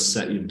worst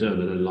set you've done.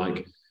 And then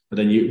like, but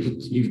then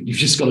you've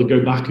just got to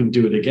go back and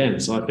do it again.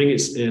 So I think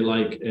it's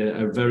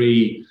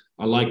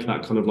I like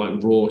that kind of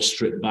like raw,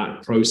 stripped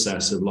back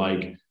process of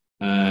like,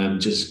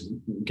 just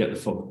get the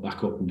fuck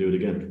back up and do it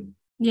again.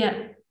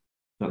 Yeah.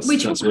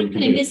 Which will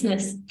happen in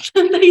business,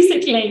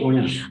 basically. Oh,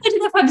 yeah. I don't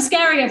know if I'm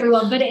scaring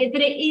everyone, but it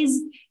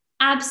is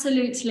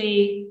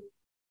absolutely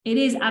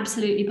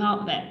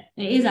part of it.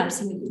 It is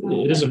absolutely part of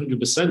it. It is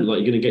 100%.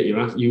 Like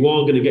you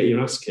are going to get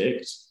your ass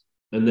kicked.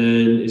 And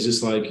then it's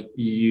just like,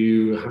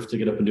 you have to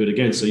get up and do it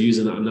again. So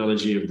using that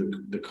analogy of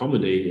the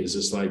comedy is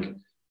just like,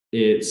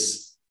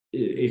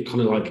 it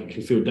kind of like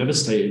can feel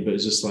devastating, but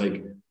it's just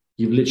like,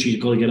 you've literally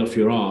got to get off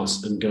your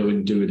ass and go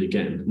and do it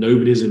again.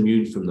 Nobody's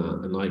immune from that.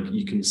 And like,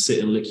 you can sit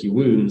and lick your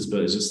wounds, but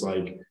it's just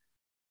like.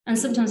 And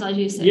sometimes I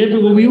do say. Yeah,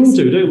 but we all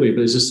do, don't we?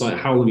 But it's just like,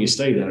 how long you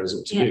stay there is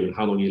up to you, and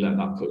how long you let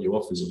that put you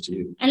off is up to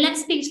you. And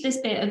let's speak to this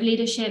bit of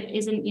leadership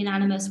isn't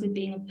unanimous with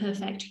being a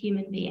perfect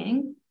human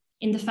being.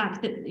 In the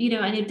fact that, you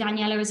know, and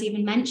Daniela has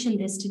even mentioned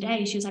this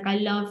today. She was like, I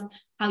love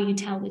how you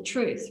tell the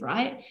truth,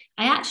 right?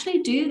 I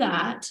actually do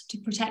that to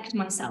protect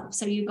myself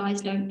so you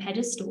guys don't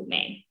pedestal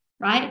me,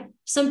 right?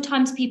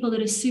 Sometimes people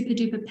that are super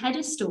duper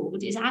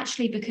pedestaled is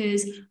actually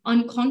because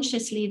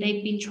unconsciously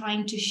they've been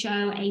trying to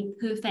show a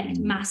perfect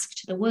mask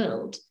to the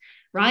world,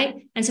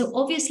 right? And so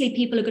obviously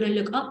people are going to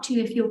look up to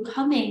you if you're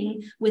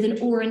coming with an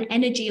aura and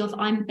energy of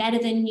I'm better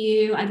than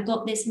you, I've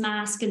got this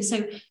mask. And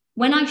so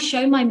when I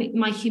show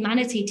my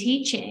humanity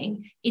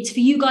teaching, it's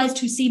for you guys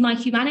to see my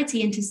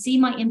humanity and to see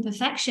my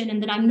imperfection,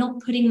 and that I'm not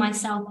putting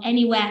myself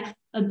anywhere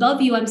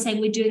above you. I'm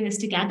saying we're doing this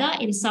together.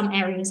 In some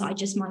areas, I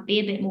just might be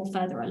a bit more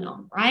further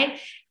along,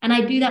 right? And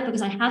I do that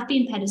because I have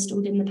been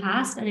pedestaled in the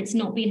past and it's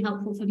not been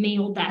helpful for me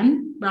or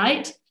them,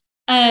 right?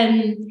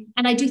 And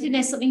I do think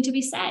there's something to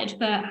be said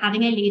for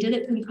having a leader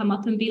that can come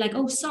up and be like,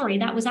 oh, sorry,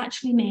 that was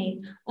actually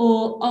me.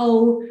 Or,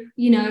 oh,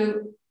 you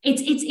know,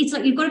 it's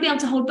like you've got to be able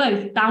to hold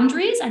both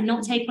boundaries and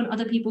not take on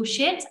other people's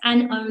shit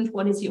and own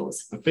what is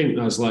yours. I think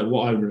that's like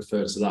what I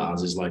refer to that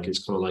as is like,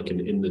 it's kind of like an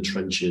in the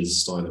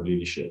trenches style of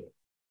leadership.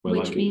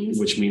 Which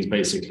means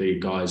basically,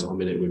 guys,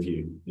 I'm in it with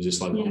you. It's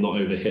just like, I'm not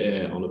over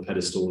here on a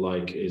pedestal.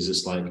 Like, it's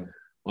just like,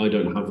 I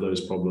don't have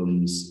those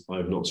problems.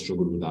 I've not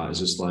struggled with that. It's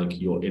just like,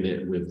 you're in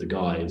it with the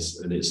guys.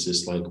 And it's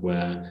just like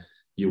where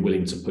you're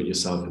willing to put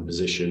yourself in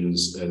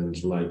positions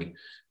and like,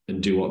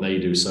 and do what they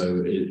do.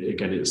 So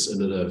again, it's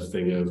another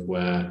thing of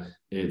where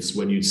it's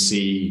when you'd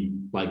see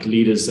like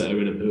leaders that are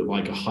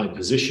in a high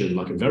position,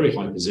 like a very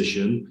high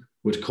position,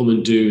 would come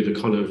and do the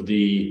kind of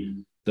the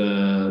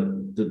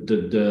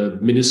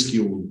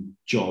minuscule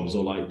jobs,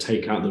 or like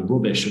take out the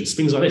rubbish and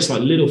things like this,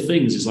 like little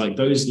things. It's like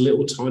those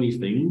little tiny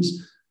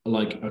things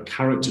are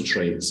character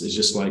traits. It's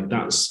just like,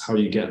 that's how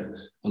you get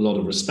a lot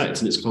of respect.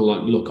 And it's kind of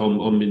like, look,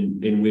 I'm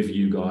in with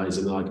you guys,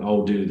 and like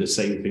I'll do the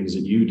same things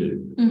that you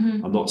do.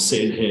 Mm-hmm. I'm not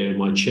sitting here in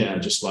my chair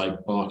just like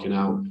barking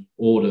out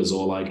orders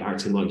or like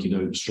acting like you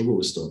don't struggle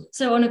with stuff.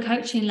 So on a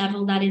coaching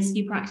level, that is,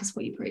 you practice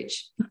what you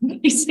preach.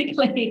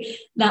 Basically,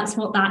 that's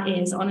what that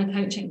is on a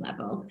coaching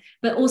level.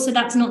 But also,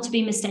 that's not to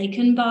be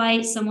mistaken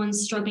by someone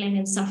struggling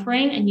and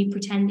suffering, and you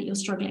pretend that you're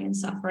struggling and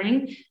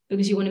suffering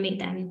because you want to meet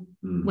them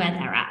where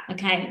they're at.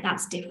 Okay,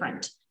 that's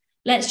different.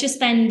 Let's just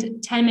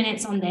spend 10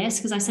 minutes on this,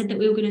 because I said that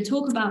we were going to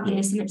talk about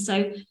this. And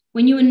so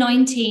when you were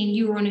 19,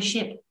 you were on a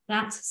ship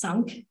that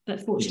sunk,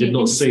 but fortunately it did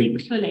not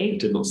sink fully. It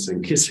did not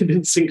sink. It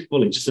didn't sink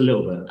fully, just a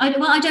little bit.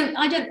 I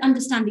don't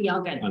understand the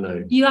jargon. I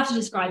know. You have to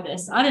describe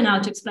this. I don't know how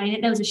to explain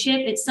it. There was a ship,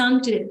 it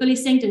sunk. Did it fully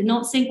sink? Did it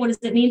not sink? What does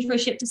it mean for a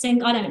ship to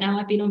sink? I don't know.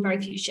 I've been on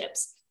very few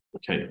ships.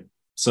 Okay.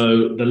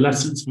 So the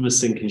lessons from a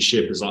sinking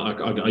ship is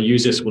I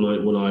use this when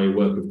I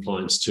work with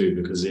clients too,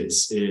 because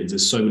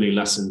there's so many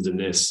lessons in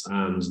this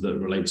and that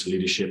relate to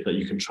leadership that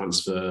you can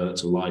transfer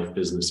to life,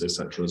 business,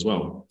 etc. as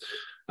well.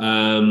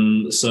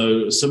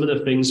 So some of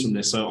the things from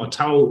this, so I'll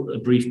tell a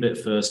brief bit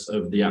first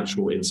of the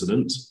actual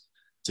incident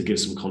to give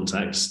some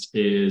context,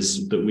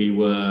 is that we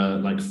were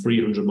like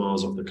 300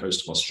 miles off the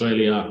coast of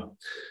Australia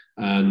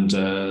and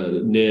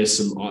near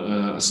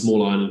a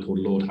small island called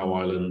Lord Howe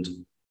Island.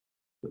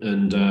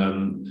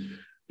 And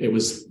it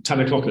was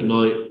 10 o'clock at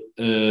night,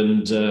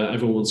 and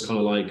everyone's kind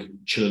of like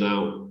chilling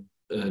out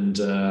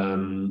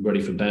and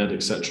ready for bed,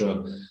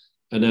 etc.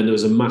 And then there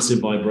was a massive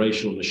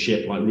vibration on the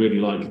ship, like really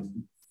like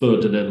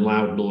thud, and then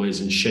loud noise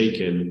and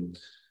shaking.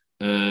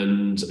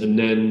 And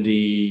then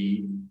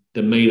the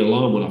main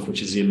alarm went off,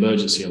 which is the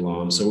emergency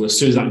alarm. So as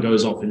soon as that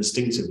goes off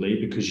instinctively,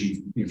 because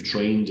you've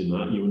trained in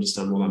that, you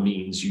understand what that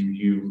means.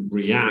 You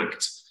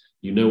react.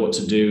 You know what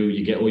to do,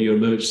 you get all your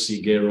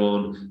emergency gear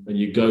on, and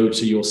you go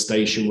to your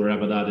station,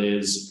 wherever that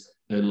is,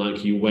 and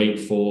like you wait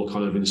for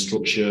kind of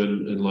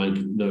instruction and like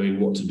knowing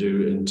what to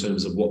do in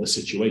terms of what the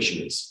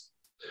situation is.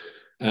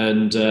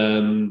 And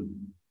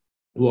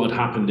what had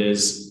happened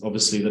is,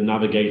 obviously the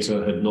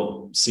navigator had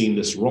not seen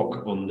this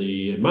rock on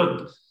the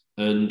map,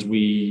 and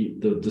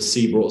the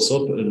sea brought us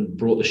up and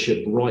brought the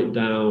ship right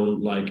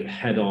down, like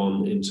head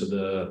on into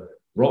the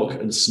rock,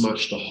 and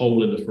smashed a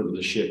hole in the front of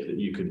the ship that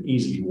you could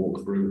easily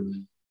walk through.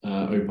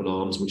 Open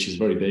arms, which is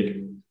very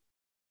big,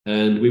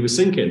 and we were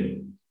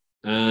sinking,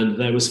 and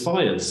there was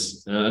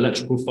fires,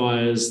 electrical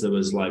fires, there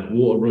was like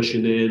water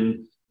rushing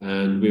in,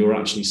 and we were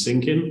actually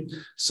sinking.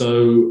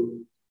 So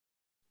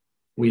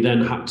we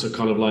then had to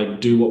kind of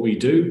like do what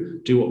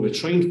we're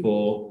trained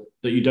for,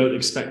 that you don't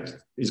expect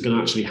is going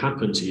to actually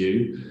happen to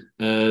you.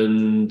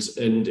 And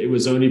it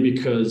was only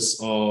because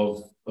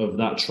of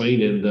that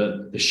training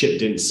that the ship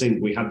didn't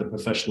sink. We had the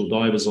professional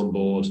divers on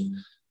board,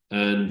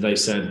 and they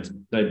said,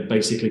 they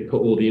basically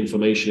put all the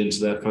information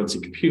into their fancy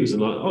computers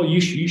and like, oh, you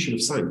should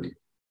have sank.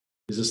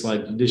 It's just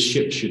like, this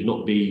ship should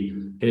not be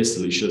here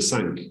still, it should have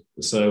sank.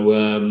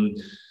 So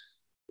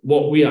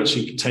what we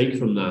actually take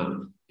from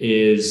that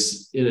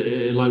is,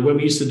 like when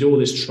we used to do all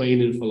this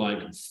training for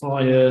like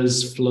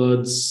fires,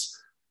 floods,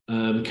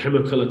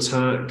 chemical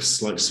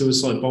attacks, like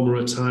suicide bomber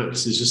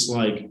attacks, it's just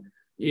like,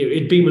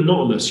 it'd be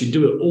monotonous. You'd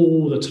do it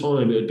all the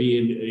time. It would be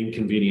in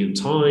inconvenient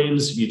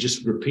times. You're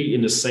just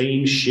repeating the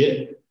same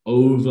shit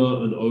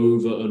over and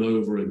over and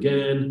over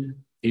again.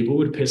 People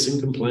would piss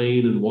and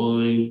complain and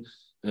whine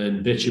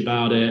and bitch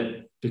about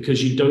it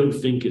because you don't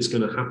think it's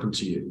going to happen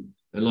to you.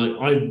 And like,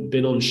 I've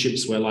been on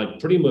ships where like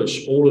pretty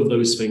much all of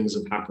those things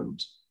have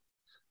happened.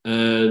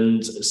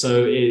 And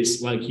so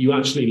it's like, you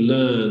actually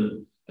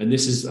learn, and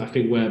this is, I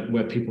think,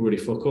 where people really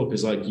fuck up,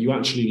 is like, you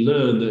actually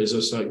learn that it's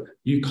just like,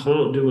 you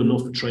can't do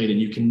enough training.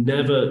 You can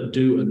never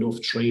do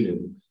enough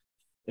training.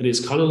 And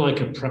it's kind of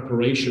like a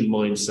preparation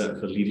mindset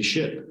for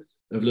leadership.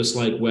 Of just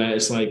like, where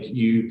it's like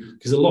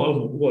because a lot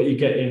of what you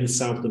get in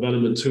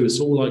self-development too, it's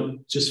all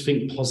like, just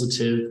think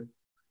positive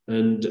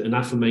and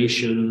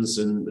affirmations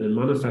and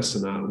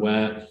manifesting that,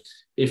 where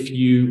if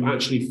you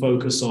actually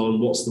focus on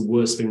what's the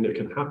worst thing that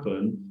can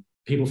happen,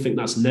 people think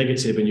that's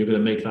negative and you're going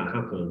to make that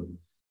happen.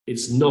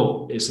 It's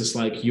not. It's just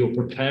like, you're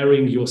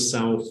preparing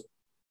yourself,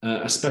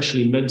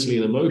 especially mentally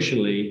and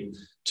emotionally,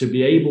 to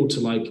be able to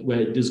like,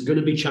 where there's going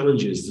to be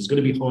challenges, there's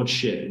going to be hard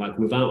shit, like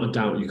without a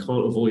doubt, you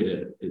can't avoid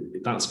it.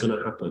 That's going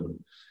to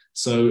happen.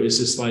 So it's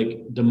just like,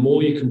 the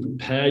more you can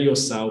prepare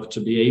yourself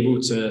to be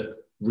able to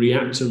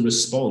react and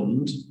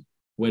respond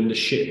when the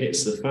shit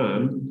hits the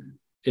fan,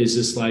 is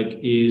just like,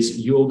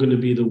 you're going to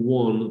be the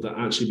one that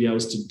actually be able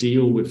to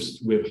deal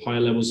with high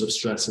levels of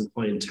stress and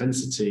high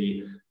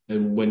intensity,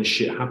 and when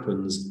shit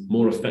happens,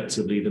 more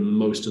effectively than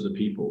most of the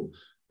people.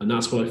 And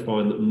that's what I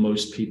find that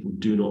most people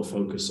do not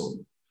focus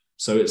on.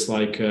 So it's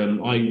like,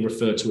 I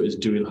refer to it as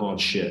doing hard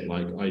shit.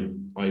 Like I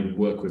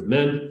work with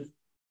men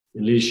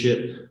in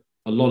leadership.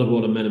 A lot of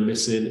what men are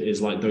missing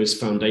is like those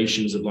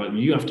foundations of like,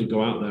 you have to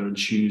go out there and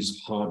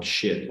choose hard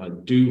shit,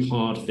 like do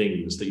hard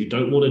things that you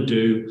don't want to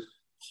do,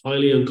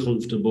 highly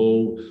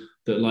uncomfortable,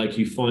 that like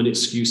you find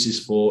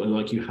excuses for, and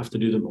like you have to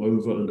do them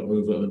over and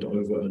over and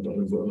over and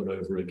over and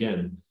over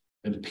again.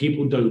 And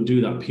people don't do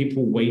that.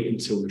 People wait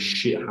until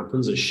shit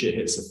happens and shit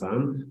hits the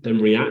fan, then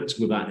react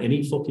without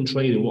any fucking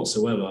training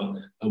whatsoever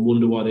and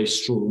wonder why they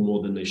struggle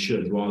more than they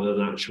should, rather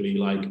than actually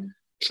like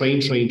train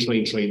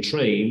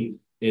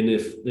in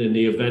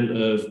the event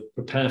of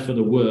prepare for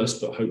the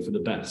worst, but hope for the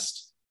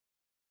best.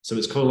 So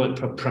it's kind of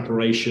like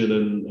preparation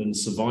and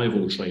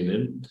survival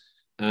training.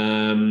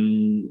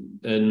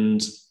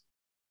 And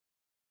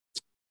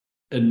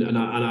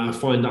I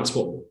find that's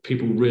what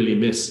people really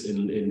miss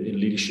in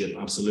leadership.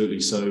 Absolutely.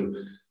 So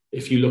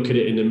if you look at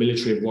it in the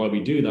military of why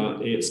we do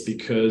that, it's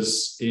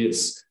because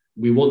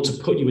we want to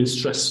put you in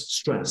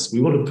stress.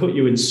 We want to put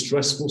you in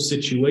stressful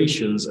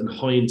situations and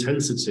high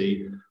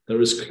intensity that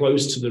are as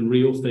close to the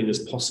real thing as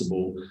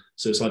possible.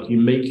 So it's like you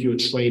make your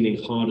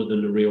training harder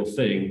than the real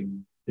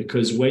thing,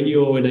 because when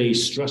you're in a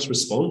stress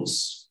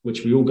response,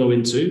 which we all go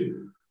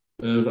into,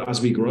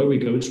 as we grow, we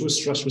go into a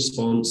stress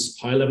response,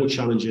 high level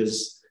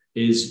challenges,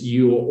 is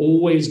you are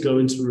always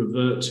going to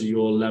revert to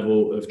your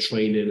level of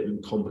training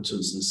and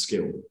competence and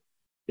skill.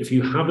 If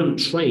you haven't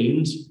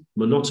trained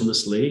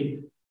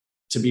monotonously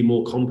to be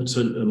more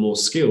competent and more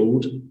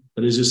skilled,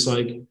 then it's just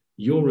like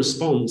your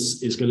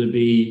response is going to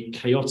be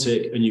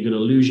chaotic and you're going to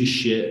lose your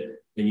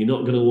shit and you're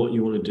not going to know what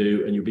you want to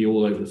do and you'll be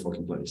all over the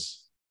fucking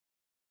place.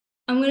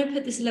 I'm going to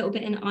put this a little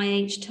bit in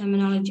IH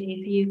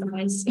terminology for you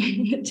guys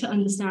to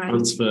understand.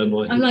 Transfer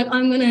my...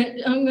 I'm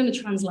going to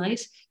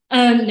translate.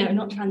 No,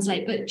 not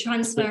translate, but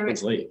transfer.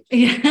 Translate.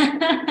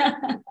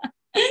 Yeah.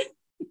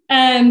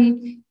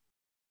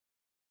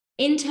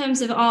 In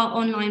terms of our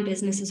online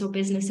businesses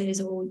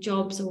or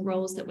jobs or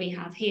roles that we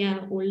have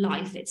here or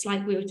life, it's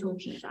like we were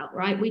talking about,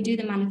 right? We do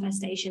the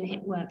manifestation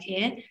hit work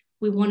here.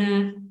 We want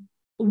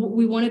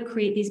to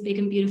create these big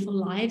and beautiful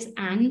lives,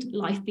 and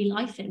life be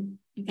life in.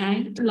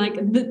 Okay,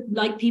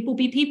 like people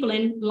be people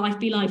in, life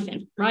be life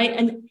in, right?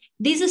 And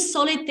these are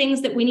solid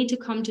things that we need to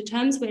come to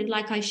terms with,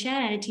 like I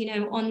shared,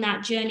 on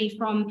that journey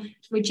from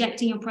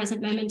rejecting your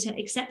present moment to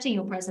accepting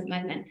your present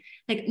moment.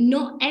 Like,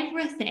 not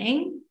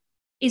everything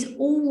is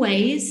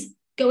always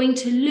going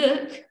to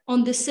look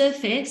on the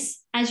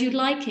surface as you'd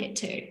like it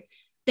to.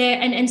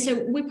 And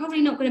so we're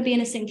probably not going to be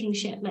in a sinking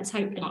ship. Let's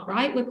hope not,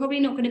 right? We're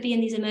probably not going to be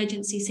in these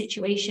emergency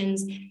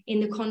situations in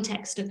the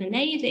context of the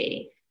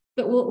Navy.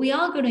 But what we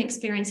are going to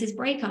experience is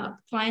breakup,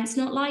 clients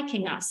not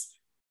liking us,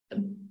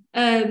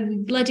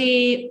 getting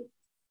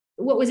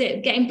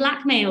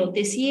blackmailed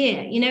this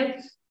year,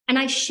 And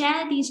I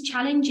share these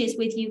challenges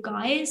with you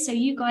guys, so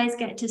you guys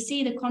get to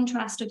see the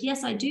contrast of,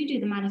 yes, I do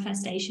the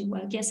manifestation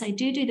work. Yes, I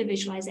do the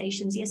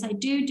visualizations. Yes, I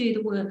do the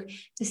work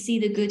to see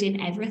the good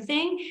in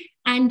everything.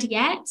 And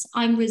yet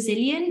I'm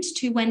resilient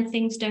to when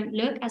things don't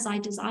look as I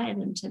desire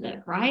them to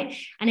look, right?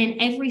 And in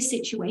every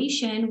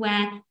situation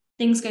where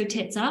things go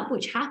tits up,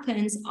 which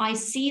happens, I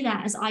see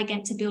that as I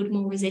get to build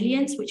more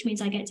resilience, which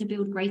means I get to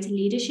build greater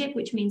leadership,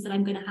 which means that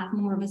I'm going to have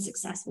more of a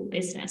successful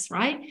business,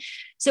 right?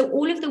 So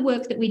all of the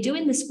work that we do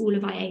in the School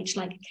of IH,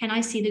 like, can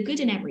I see the good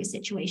in every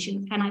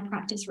situation? Can I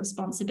practice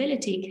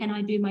responsibility? Can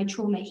I do my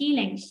trauma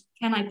healing?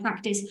 Can I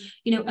practice,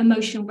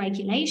 emotional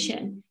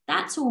regulation?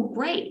 That's all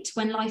great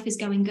when life is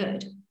going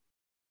good.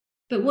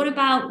 But what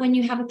about when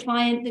you have a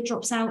client that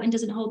drops out and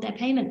doesn't hold their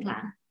payment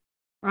plan,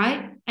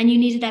 right? And you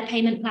needed their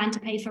payment plan to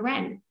pay for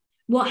rent?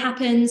 What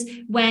happens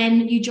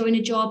when you join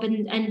a job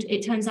and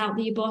it turns out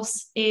that your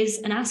boss is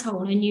an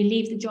asshole and you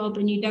leave the job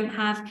and you don't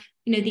have,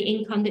 the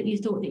income that you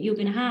thought that you're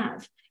going to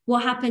have?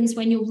 What happens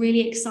when you're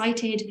really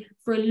excited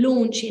for a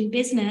launch in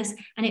business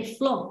and it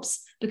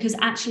flops because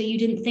actually you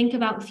didn't think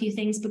about a few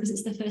things because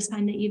it's the first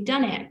time that you've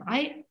done it,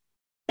 right?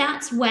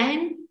 That's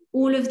when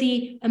all of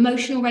the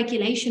emotional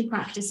regulation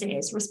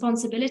practices,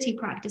 responsibility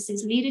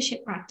practices,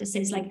 leadership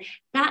practices, like,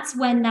 that's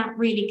when that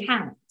really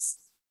counts.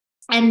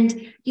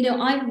 And,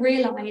 I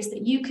realized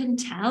that you can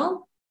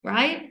tell,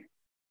 right,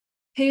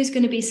 who's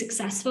going to be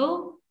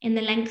successful in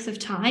the length of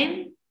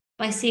time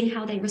by seeing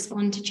how they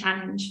respond to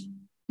challenge,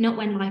 not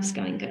when life's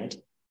going good,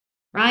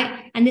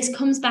 right? And this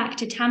comes back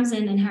to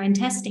Tamsin and her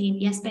intestine.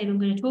 Yes, babe, I'm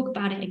going to talk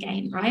about it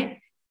again, right?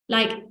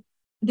 Like,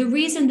 the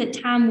reason that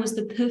Tam was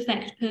the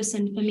perfect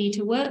person for me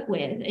to work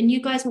with, and you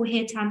guys will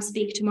hear Tam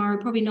speak tomorrow,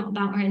 probably not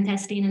about her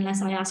intestine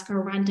unless I ask her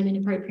a random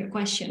inappropriate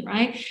question,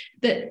 right?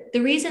 But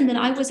the reason that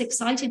I was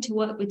excited to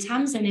work with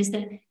Tamsin is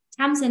that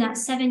Tamsin at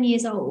 7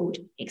 years old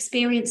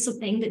experienced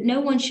something that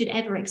no one should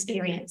ever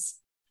experience.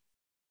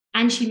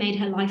 And she made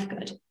her life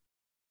good.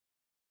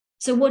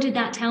 So what did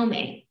that tell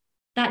me?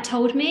 That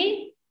told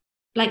me,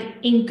 like,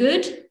 in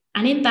good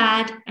and in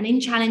bad and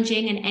in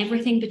challenging and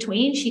everything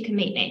between, she can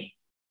meet me.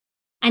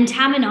 And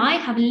Tam and I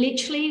have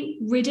literally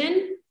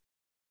ridden,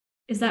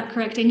 is that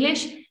correct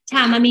English?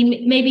 Tam, I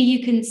mean, maybe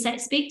you can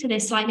speak to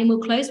this slightly and we'll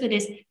close with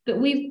this, but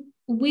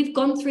we've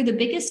gone through the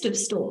biggest of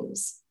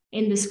storms.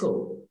 in the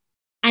school.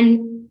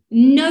 And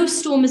no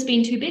storm has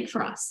been too big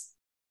for us.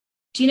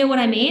 Do you know what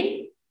I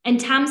mean? And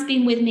Tam's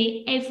been with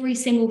me every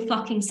single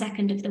fucking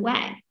second of the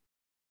way.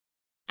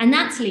 And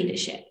that's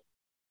leadership.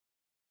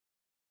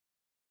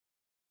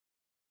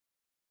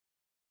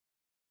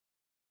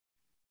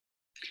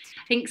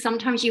 I think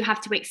sometimes you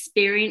have to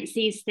experience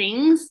these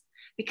things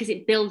because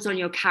it builds on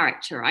your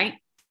character, right?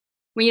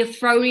 When you're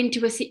thrown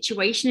into a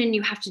situation and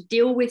you have to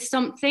deal with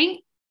something,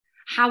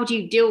 how do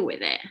you deal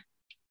with it?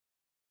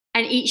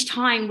 And each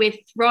time we're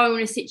thrown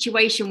in a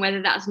situation,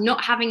 whether that's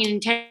not having an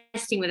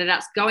intestine, whether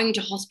that's going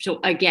to hospital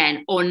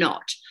again or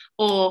not,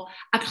 or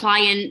a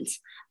client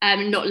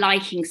not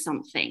liking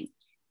something,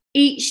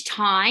 each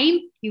time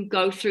you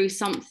go through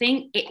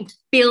something, it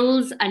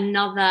builds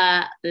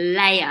another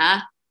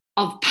layer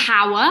of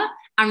power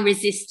and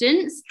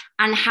resistance.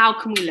 And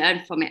how can we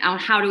learn from it? And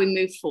how do we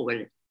move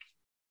forward?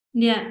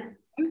 Yeah.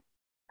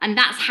 And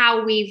that's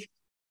how we've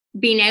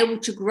been able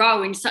to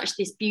grow in such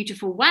this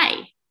beautiful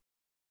way.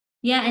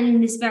 Yeah, and in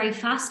this very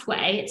fast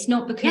way. It's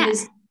not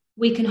because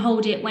we can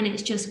hold it when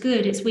it's just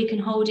good. It's we can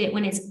hold it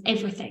when it's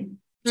everything.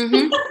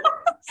 Mm-hmm.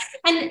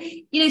 And,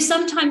 you know,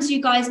 sometimes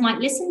you guys might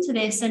listen to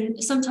this,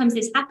 and sometimes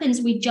this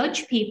happens. We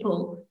judge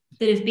people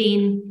that have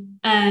been,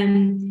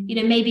 you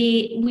know,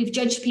 maybe we've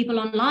judged people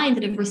online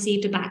that have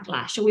received a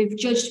backlash, or we've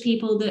judged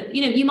people that,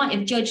 you know, you might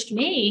have judged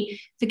me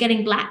for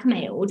getting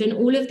blackmailed and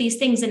all of these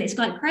things. And it's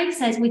like Craig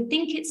says, we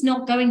think it's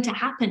not going to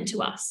happen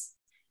to us,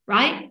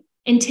 right?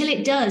 Until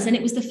it does. And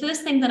it was the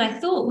first thing that I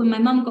thought when my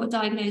mum got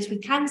diagnosed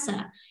with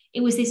cancer.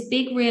 It was this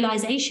big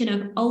realization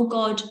of, oh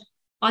God,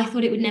 I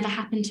thought it would never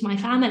happen to my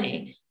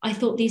family. I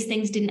thought these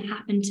things didn't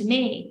happen to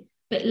me,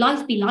 but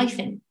life be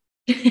lifing.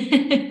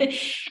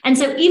 And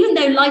so even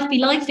though life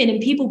be lifing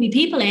and people be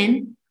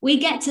peopling, we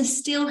get to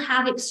still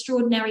have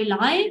extraordinary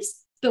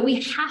lives, but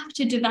we have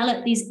to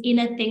develop these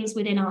inner things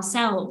within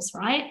ourselves,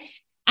 right?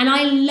 And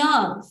I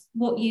love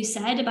what you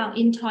said about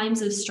in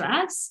times of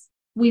stress,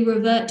 we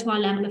revert to our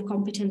level of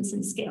competence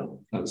and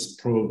skill. That's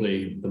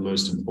probably the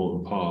most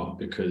important part,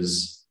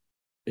 because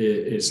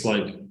it's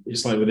like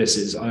with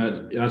this,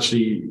 I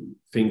actually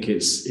think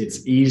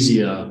it's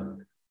easier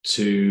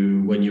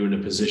to, when you're in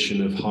a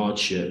position of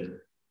hardship,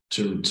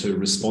 to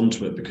respond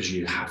to it, because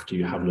you have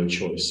no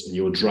choice, and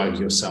you'll drag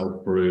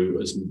yourself through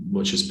as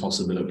much as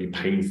possible. It'll be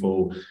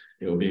painful,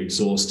 it'll be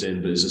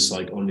exhausting, but it's just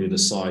like on the other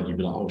side, you'll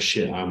be like, oh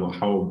shit,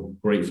 how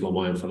grateful am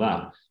I for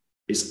that?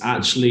 It's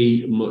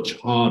actually much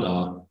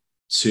harder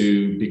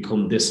to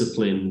become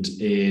disciplined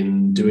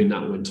in doing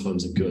that when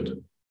times are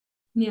good.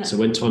 Yeah. So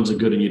when times are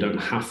good and you don't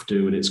have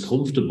to, and it's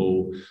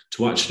comfortable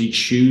to actually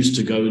choose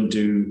to go and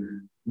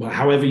do, well,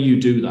 however you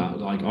do that.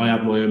 Like I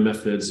have my own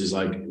methods, is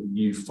like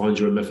you find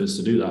your own methods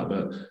to do that.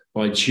 But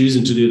by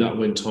choosing to do that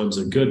when times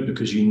are good,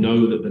 because you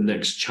know that the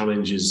next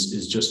challenge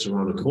is just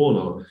around the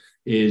corner,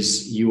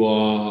 is you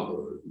are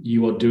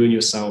doing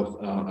yourself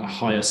a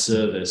higher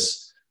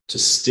service to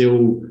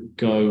still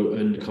go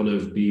and kind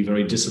of be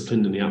very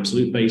disciplined in the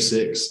absolute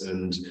basics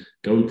and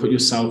go and put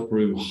yourself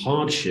through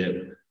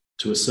hardship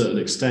to a certain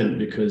extent,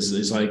 because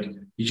it's like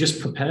you're just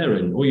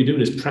preparing. All you're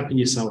doing is prepping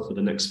yourself for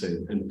the next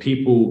thing. And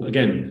people,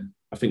 again,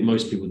 I think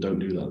most people don't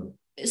do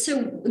that.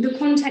 So the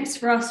context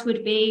for us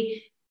would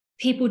be,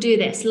 people do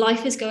this.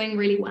 Life is going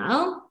really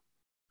well.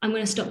 I'm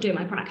going to stop doing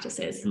my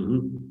practices.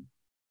 Mm-hmm.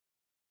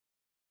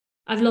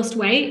 I've lost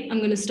weight. I'm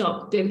going to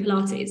stop doing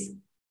Pilates,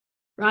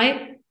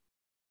 right?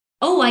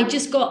 Oh, I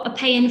just got a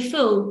pay in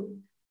full.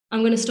 I'm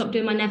going to stop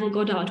doing my Neville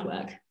Goddard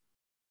work.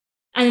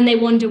 And then they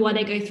wonder why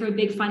they go through a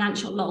big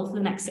financial lull for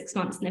the next 6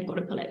 months and they've got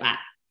to pull it back,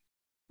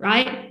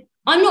 right?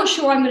 I'm not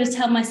sure I'm going to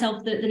tell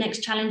myself that the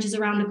next challenge is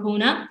around the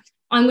corner.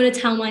 I'm going to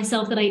tell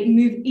myself that I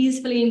move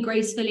easily and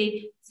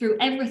gracefully through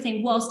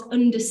everything, whilst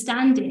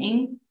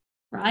understanding,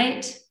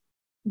 right,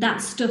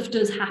 that stuff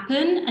does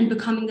happen, and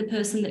becoming the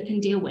person that can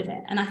deal with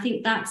it. And I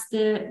think that's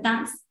the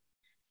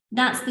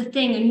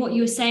thing. And what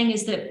you were saying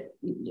is that,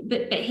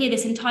 but hear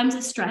this, in times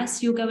of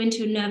stress, you'll go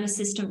into a nervous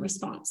system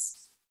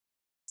response,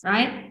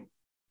 right?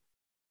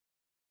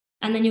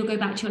 And then you'll go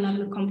back to your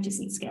level of competence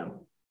and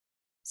skill.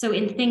 So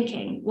in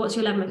thinking, what's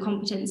your level of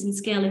competence and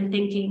skill in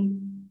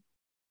thinking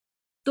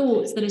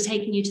thoughts that are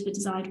taking you to the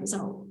desired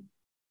result,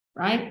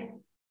 right?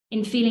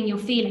 In feeling your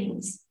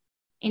feelings,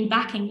 in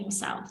backing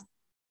yourself.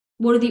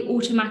 What are the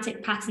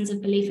automatic patterns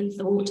of belief and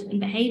thought and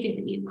behavior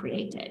that you've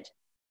created,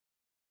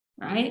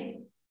 right?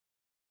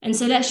 And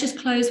so let's just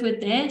close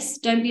with this.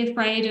 Don't be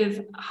afraid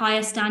of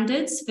higher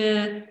standards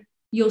for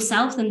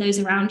yourself and those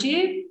around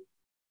you.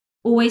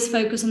 Always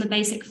focus on the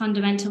basic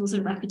fundamentals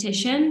of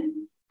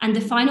repetition. And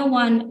the final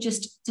one,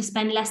 just to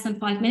spend less than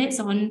 5 minutes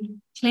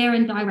on clear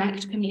and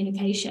direct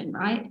communication,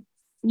 right?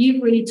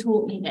 You've really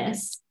taught me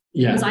this.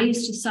 Yeah. Because I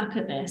used to suck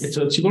at this.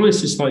 To be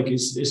honest, it's like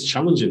it's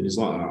challenging. It's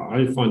like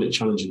I find it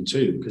challenging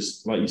too,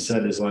 because like you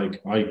said, it's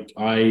like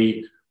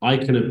I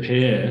can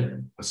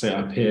appear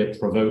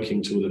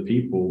provoking to other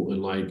people,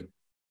 and like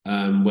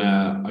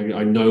where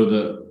I know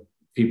that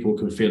people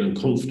can feel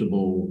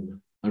uncomfortable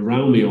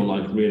around me, or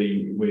like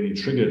really, really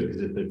triggered,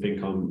 because if they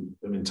think I'm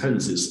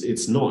intense,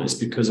 it's not. It's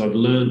because I've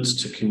learned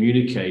to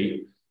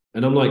communicate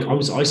And I'm like,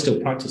 I still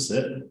practice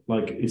it.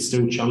 Like, it's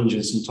still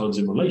challenging sometimes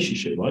in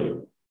relationship, right?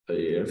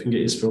 I think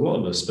it is for a lot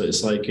of us, but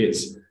it's like,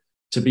 it's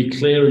to be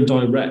clear and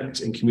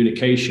direct in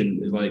communication.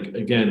 Like,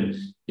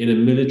 again, in a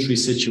military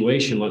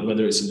situation, like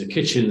whether it's in the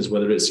kitchens,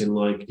 whether it's in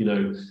like, you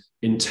know,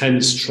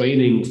 intense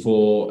training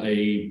for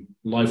a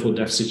life or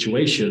death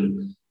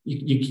situation,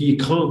 you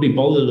can't be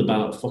bothered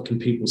about fucking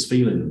people's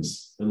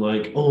feelings and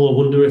like, oh, I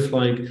wonder if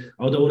like,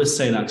 I don't want to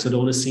say that because I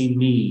don't want to seem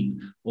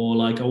mean, or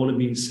like I want to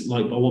be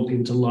like, I want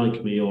people to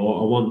like me,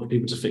 or I want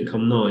people to think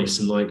I'm nice,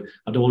 and like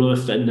I don't want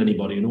to offend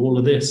anybody, and all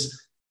of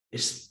this,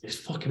 it's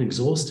fucking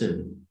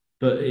exhausting.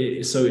 But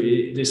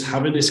this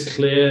having this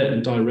clear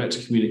and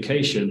direct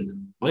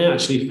communication, I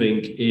actually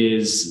think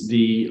is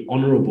the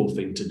honorable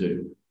thing to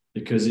do,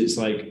 because it's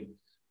like,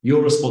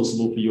 you're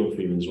responsible for your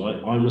feelings,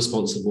 right? I'm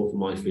responsible for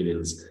my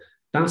feelings.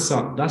 That's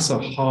a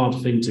hard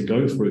thing to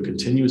go through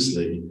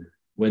continuously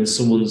when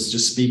someone's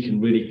just speaking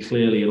really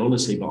clearly and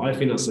honestly. But I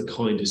think that's the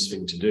kindest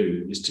thing to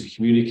do, is to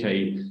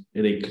communicate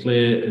in a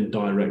clear and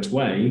direct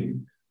way,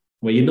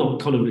 where you're not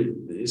kind of,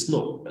 it's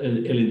not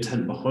an ill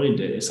intent behind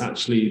it. It's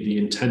actually, the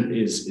intent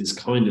is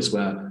kindness,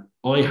 where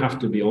I have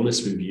to be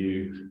honest with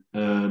you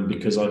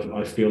because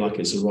I feel like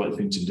it's the right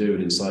thing to do.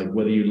 And it's like,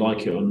 whether you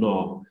like it or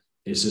not,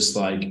 it's just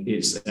like,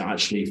 it's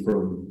actually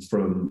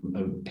from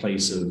a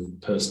place of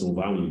personal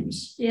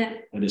values. Yeah.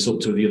 And it's up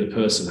to the other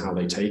person how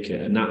they take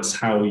it. And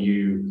that's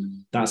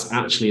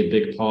actually a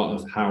big part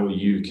of how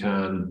you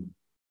can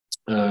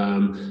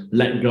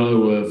let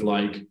go of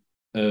like,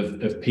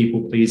 of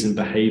people pleasing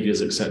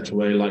behaviors, etc.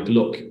 Where like,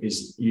 look, if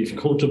you're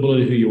comfortable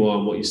in who you are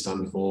and what you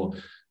stand for,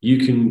 you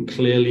can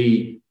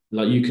clearly,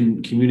 like, you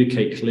can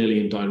communicate clearly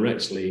and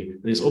directly.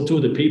 And it's up to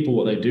other people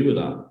what they do with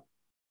that.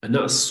 And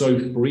that's so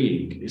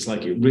freeing. It's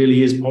like, it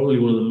really is probably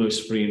one of the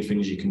most freeing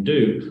things you can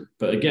do.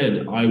 But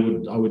again, I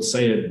would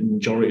say a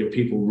majority of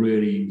people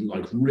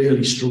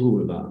really struggle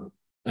with that.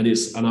 And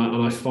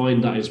I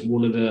find that is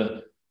one of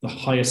the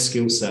highest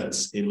skill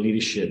sets in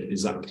leadership,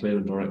 is that clear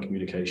and direct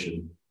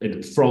communication.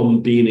 And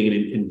from being in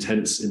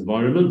intense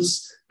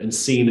environments and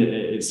seeing it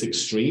at its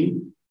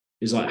extreme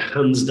is like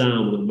hands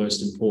down one of the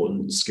most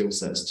important skill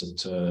sets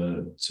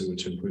to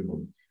improve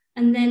on.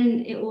 And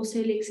then it also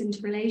leaks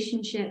into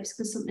relationships,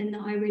 because something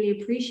that I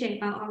really appreciate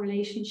about our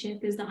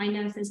relationship is that I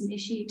know if there's an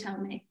issue, you tell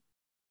me.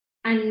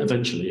 And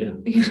eventually, yeah.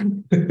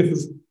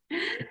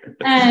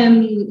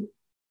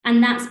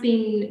 And that's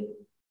been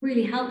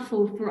really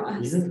helpful for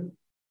us,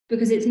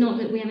 because it's not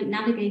that we haven't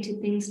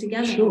navigated things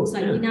together. Sure, it's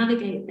like we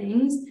navigate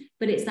things,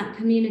 but it's that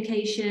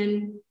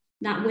communication,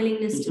 that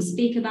willingness to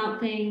speak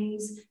about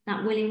things,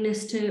 that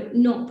willingness to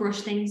not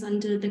brush things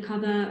under the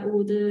cover,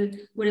 or the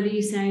whatever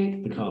you say.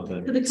 The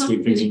carpet.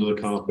 Sweep things under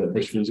the carpet.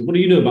 Brush things. What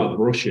do you know about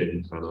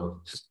brushing, Hannah?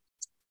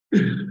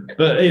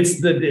 But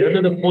it's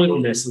another point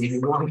on this,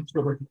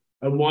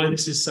 and why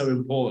this is so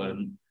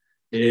important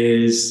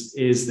is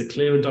the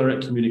clear and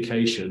direct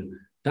communication.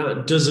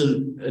 That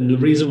doesn't, and the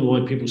reason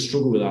why people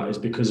struggle with that is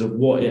because of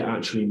what it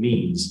actually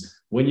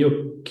means. When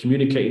you're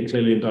communicating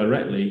clearly and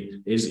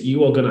directly, is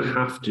you are going to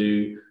have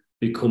to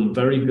become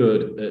very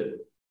good at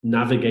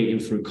navigating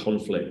through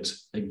conflict.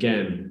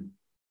 Again,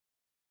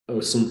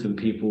 or something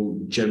people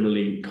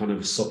generally kind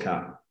of suck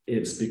at.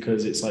 It's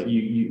because it's like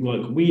you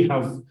like, we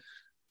have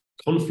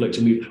conflict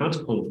and we've had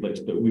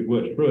conflict, but we've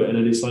worked through it. And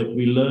then it's like,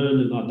 we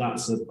learn that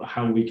that's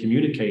how we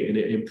communicate and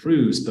it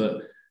improves.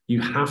 But you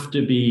have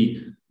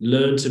to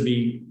learn to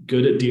be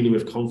good at dealing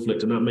with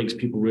conflict. And that makes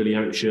people really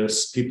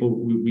anxious.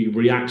 We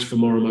react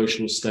from our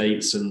emotional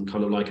states and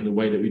kind of like in a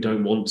way that we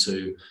don't want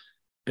to.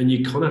 And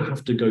you kind of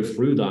have to go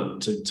through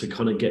that to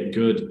kind of get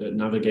good at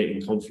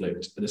navigating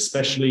conflict. And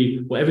especially,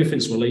 well,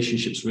 everything's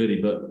relationships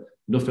really, but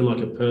nothing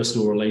like a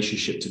personal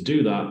relationship to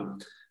do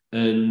that.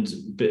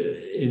 But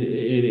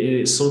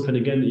it's something,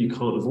 again, that you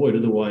can't avoid.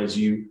 Otherwise,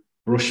 you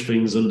brush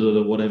things under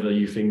the whatever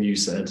you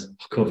said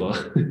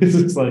cover.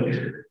 It's like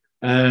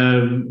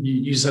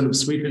you end up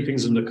sweeping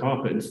things under the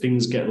carpet, and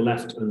things get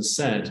left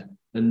unsaid.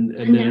 And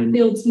then it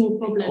builds more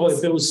problems. Oh,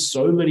 it builds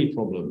so many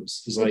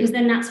problems. Because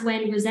then that's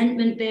when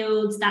resentment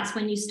builds. That's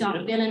when you start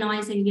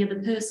villainizing the other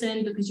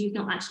person, because you've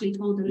not actually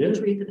told them the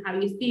truth of how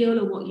you feel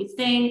or what you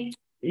think.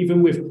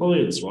 Even with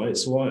clients, right?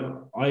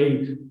 So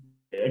I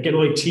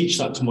teach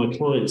that to my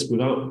clients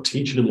without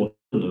teaching them or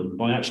telling them,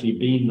 by actually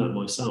being that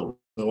myself.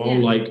 So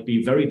I'll like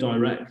be very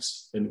direct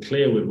and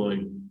clear with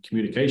my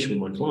communication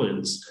with my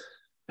clients,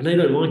 and they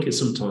don't like it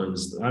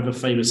sometimes. I have a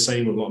famous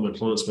saying with a lot of my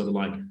clients where they're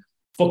like,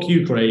 "Fuck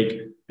you,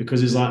 Craig,"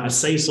 because it's like I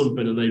say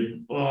something and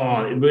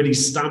it really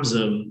stabs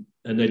them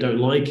and they don't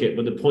like it.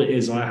 But the point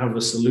is, I have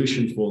a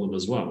solution for them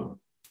as well.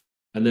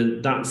 And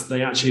then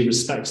they actually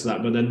respect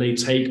that, but then they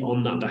take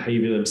on that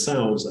behavior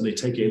themselves and they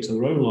take it into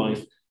their own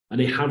life, and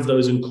they have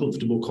those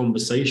uncomfortable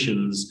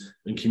conversations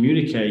and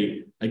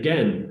communicate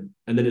again.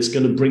 And then it's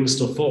going to bring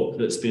stuff up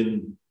that's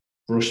been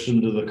brushed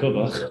under the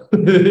cover.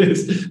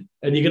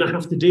 And you're going to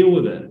have to deal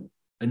with it.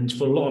 And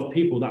for a lot of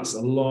people, that's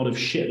a lot of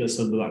shit that's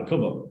under that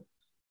cover.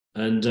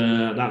 And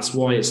that's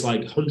why it's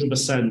like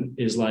 100%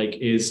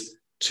 is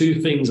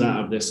two things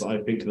out of this that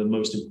I think are the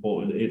most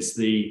important. It's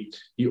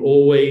you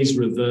always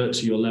revert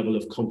to your level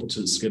of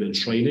competence, skill, and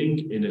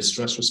training in a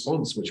stress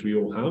response, which we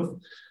all have.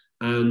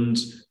 And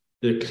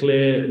the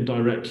clear and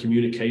direct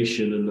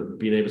communication and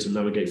being able to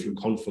navigate through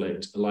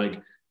conflict,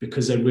 like,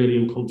 because they're really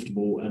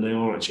uncomfortable and they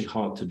are actually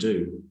hard to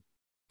do,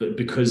 but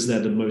because they're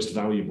the most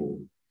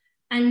valuable.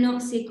 And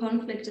not see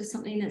conflict as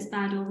something that's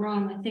bad or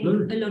wrong. I think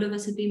a lot of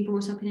us have been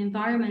brought up in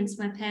environments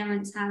where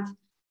parents have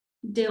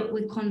dealt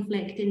with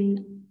conflict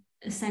in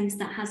a sense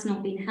that has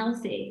not been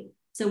healthy.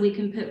 So we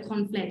can put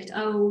conflict,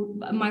 oh,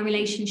 my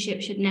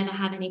relationship should never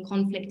have any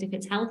conflict if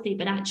it's healthy,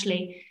 but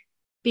actually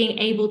being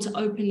able to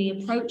openly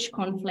approach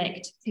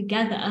conflict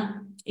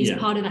together is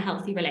part of a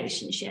healthy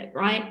relationship,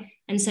 right?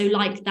 And so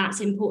like that's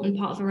an important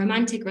part of a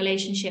romantic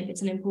relationship.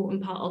 It's an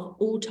important part of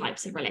all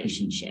types of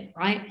relationship,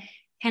 right?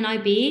 Can I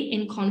be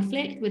in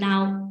conflict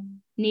without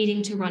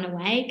needing to run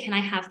away? Can I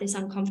have this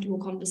uncomfortable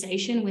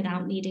conversation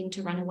without needing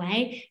to run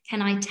away?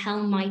 Can I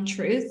tell my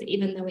truth,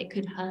 even though it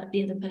could hurt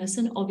the other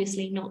person?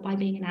 Obviously not by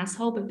being an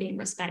asshole, but being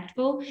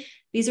respectful.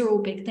 These are all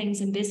big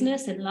things in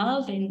business and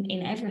love,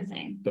 in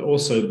everything. But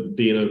also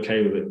being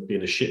okay with it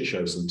being a shit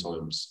show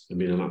sometimes and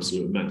being an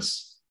absolute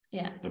mess.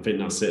 Yeah. I think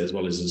that's it, as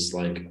well as just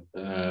like,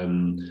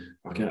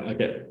 I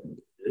get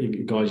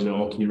guys,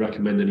 oh, can you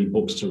recommend any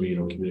books to read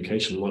on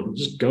communication? Like,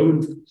 just go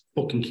and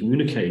fucking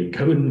communicate.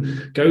 Go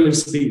and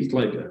speak,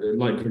 like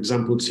for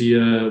example, to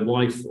your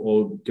wife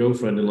or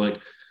girlfriend, and like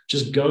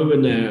just go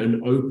in there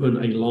and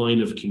open a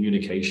line of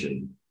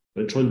communication.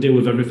 Don't try and deal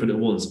with everything at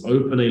once.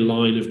 Open a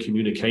line of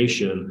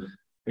communication,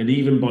 and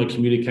even by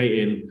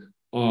communicating,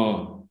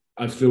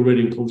 I feel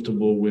really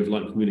uncomfortable with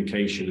like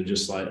communication, and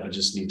just like I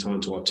just need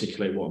time to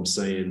articulate what I'm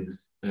saying,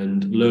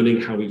 and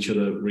learning how each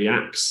other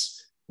reacts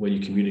when you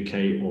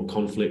communicate or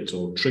conflict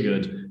or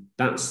triggered.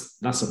 That's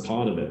a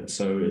part of it.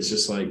 So it's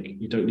just like,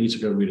 you don't need to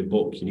go read a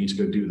book, you need to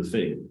go do the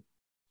thing.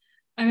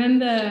 I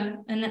remember,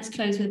 and let's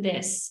close with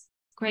this,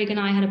 Craig and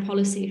I had a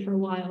policy for a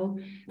while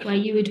where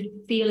you would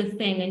feel a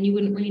thing and you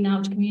wouldn't really know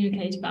how to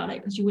communicate about it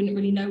because you wouldn't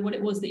really know what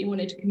it was that you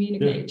wanted to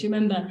communicate. Yeah. Do you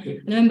remember? Yeah.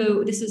 And I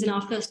remember this was in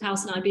our first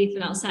house in Ibiza,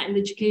 and I was sat in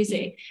the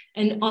jacuzzi,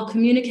 and our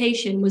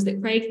communication was that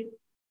Craig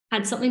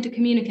had something to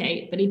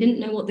communicate, but he didn't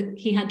know what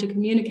he had to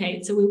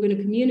communicate. So we were going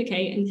to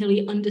communicate until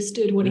he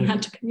understood what he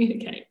had to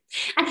communicate.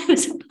 And it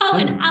was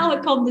about an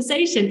hour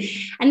conversation.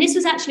 And this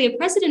was actually a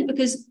precedent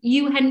because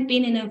you hadn't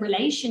been in a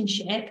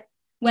relationship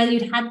where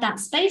you'd had that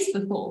space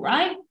before,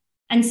 right?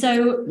 And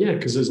so... Yeah,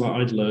 because it's like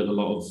I'd learned a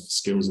lot of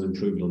skills and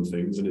improved on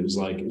things. And it was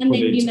like... And then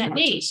you met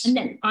me, and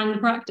then I'm the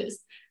practice.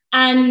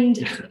 And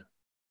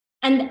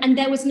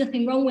there was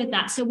nothing wrong with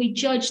that. So we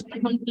judged the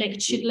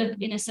conflict should look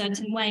in a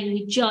certain way.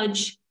 We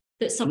judge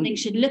that something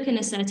should look in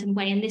a certain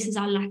way, and this is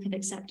our lack of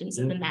acceptance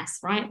of the mess,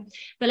 right?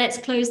 But let's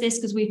close this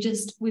because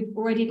we've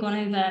already gone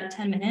over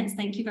 10 minutes.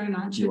 Thank you very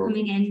much for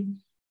coming in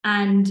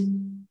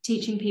and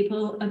teaching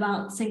people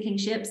about sinking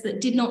ships that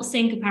did not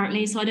sink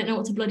apparently, so I don't know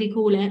what to bloody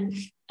call it.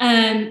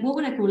 What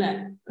would I call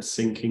it? A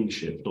sinking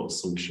ship, not a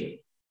sunk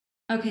ship.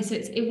 Okay, so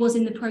it was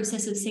in the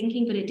process of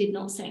sinking, but it did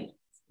not sink.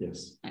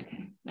 Yes.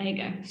 Okay, there you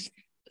go.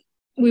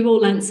 We've all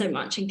learned so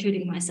much,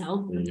 including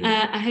myself.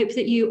 I hope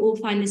that you all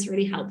find this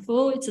really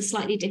helpful. It's a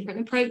slightly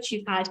different approach.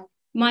 You've had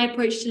my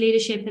approach to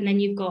leadership, and then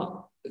you've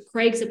got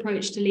Craig's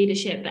approach to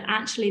leadership, but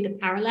actually the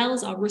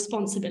parallels are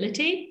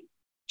responsibility,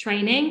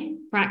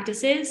 training,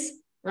 practices,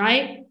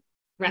 right?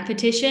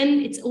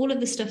 Repetition. It's all of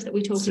the stuff that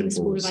we talk in the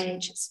School of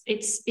IH.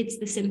 It's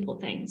the simple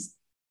things.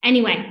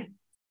 Anyway,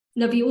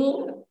 love you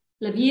all.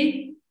 Love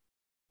you.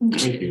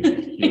 Thank you.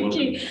 Thank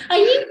you. Are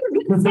you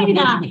going to say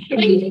that?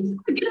 Are you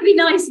going to be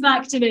nice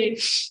back to me?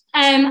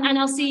 And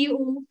I'll see you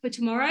all for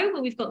tomorrow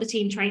where we've got the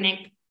team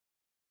training.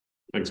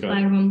 Thanks, guys.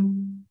 Bye,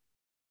 everyone.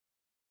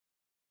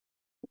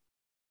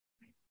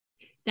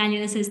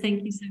 Daniela says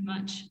thank you so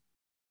much.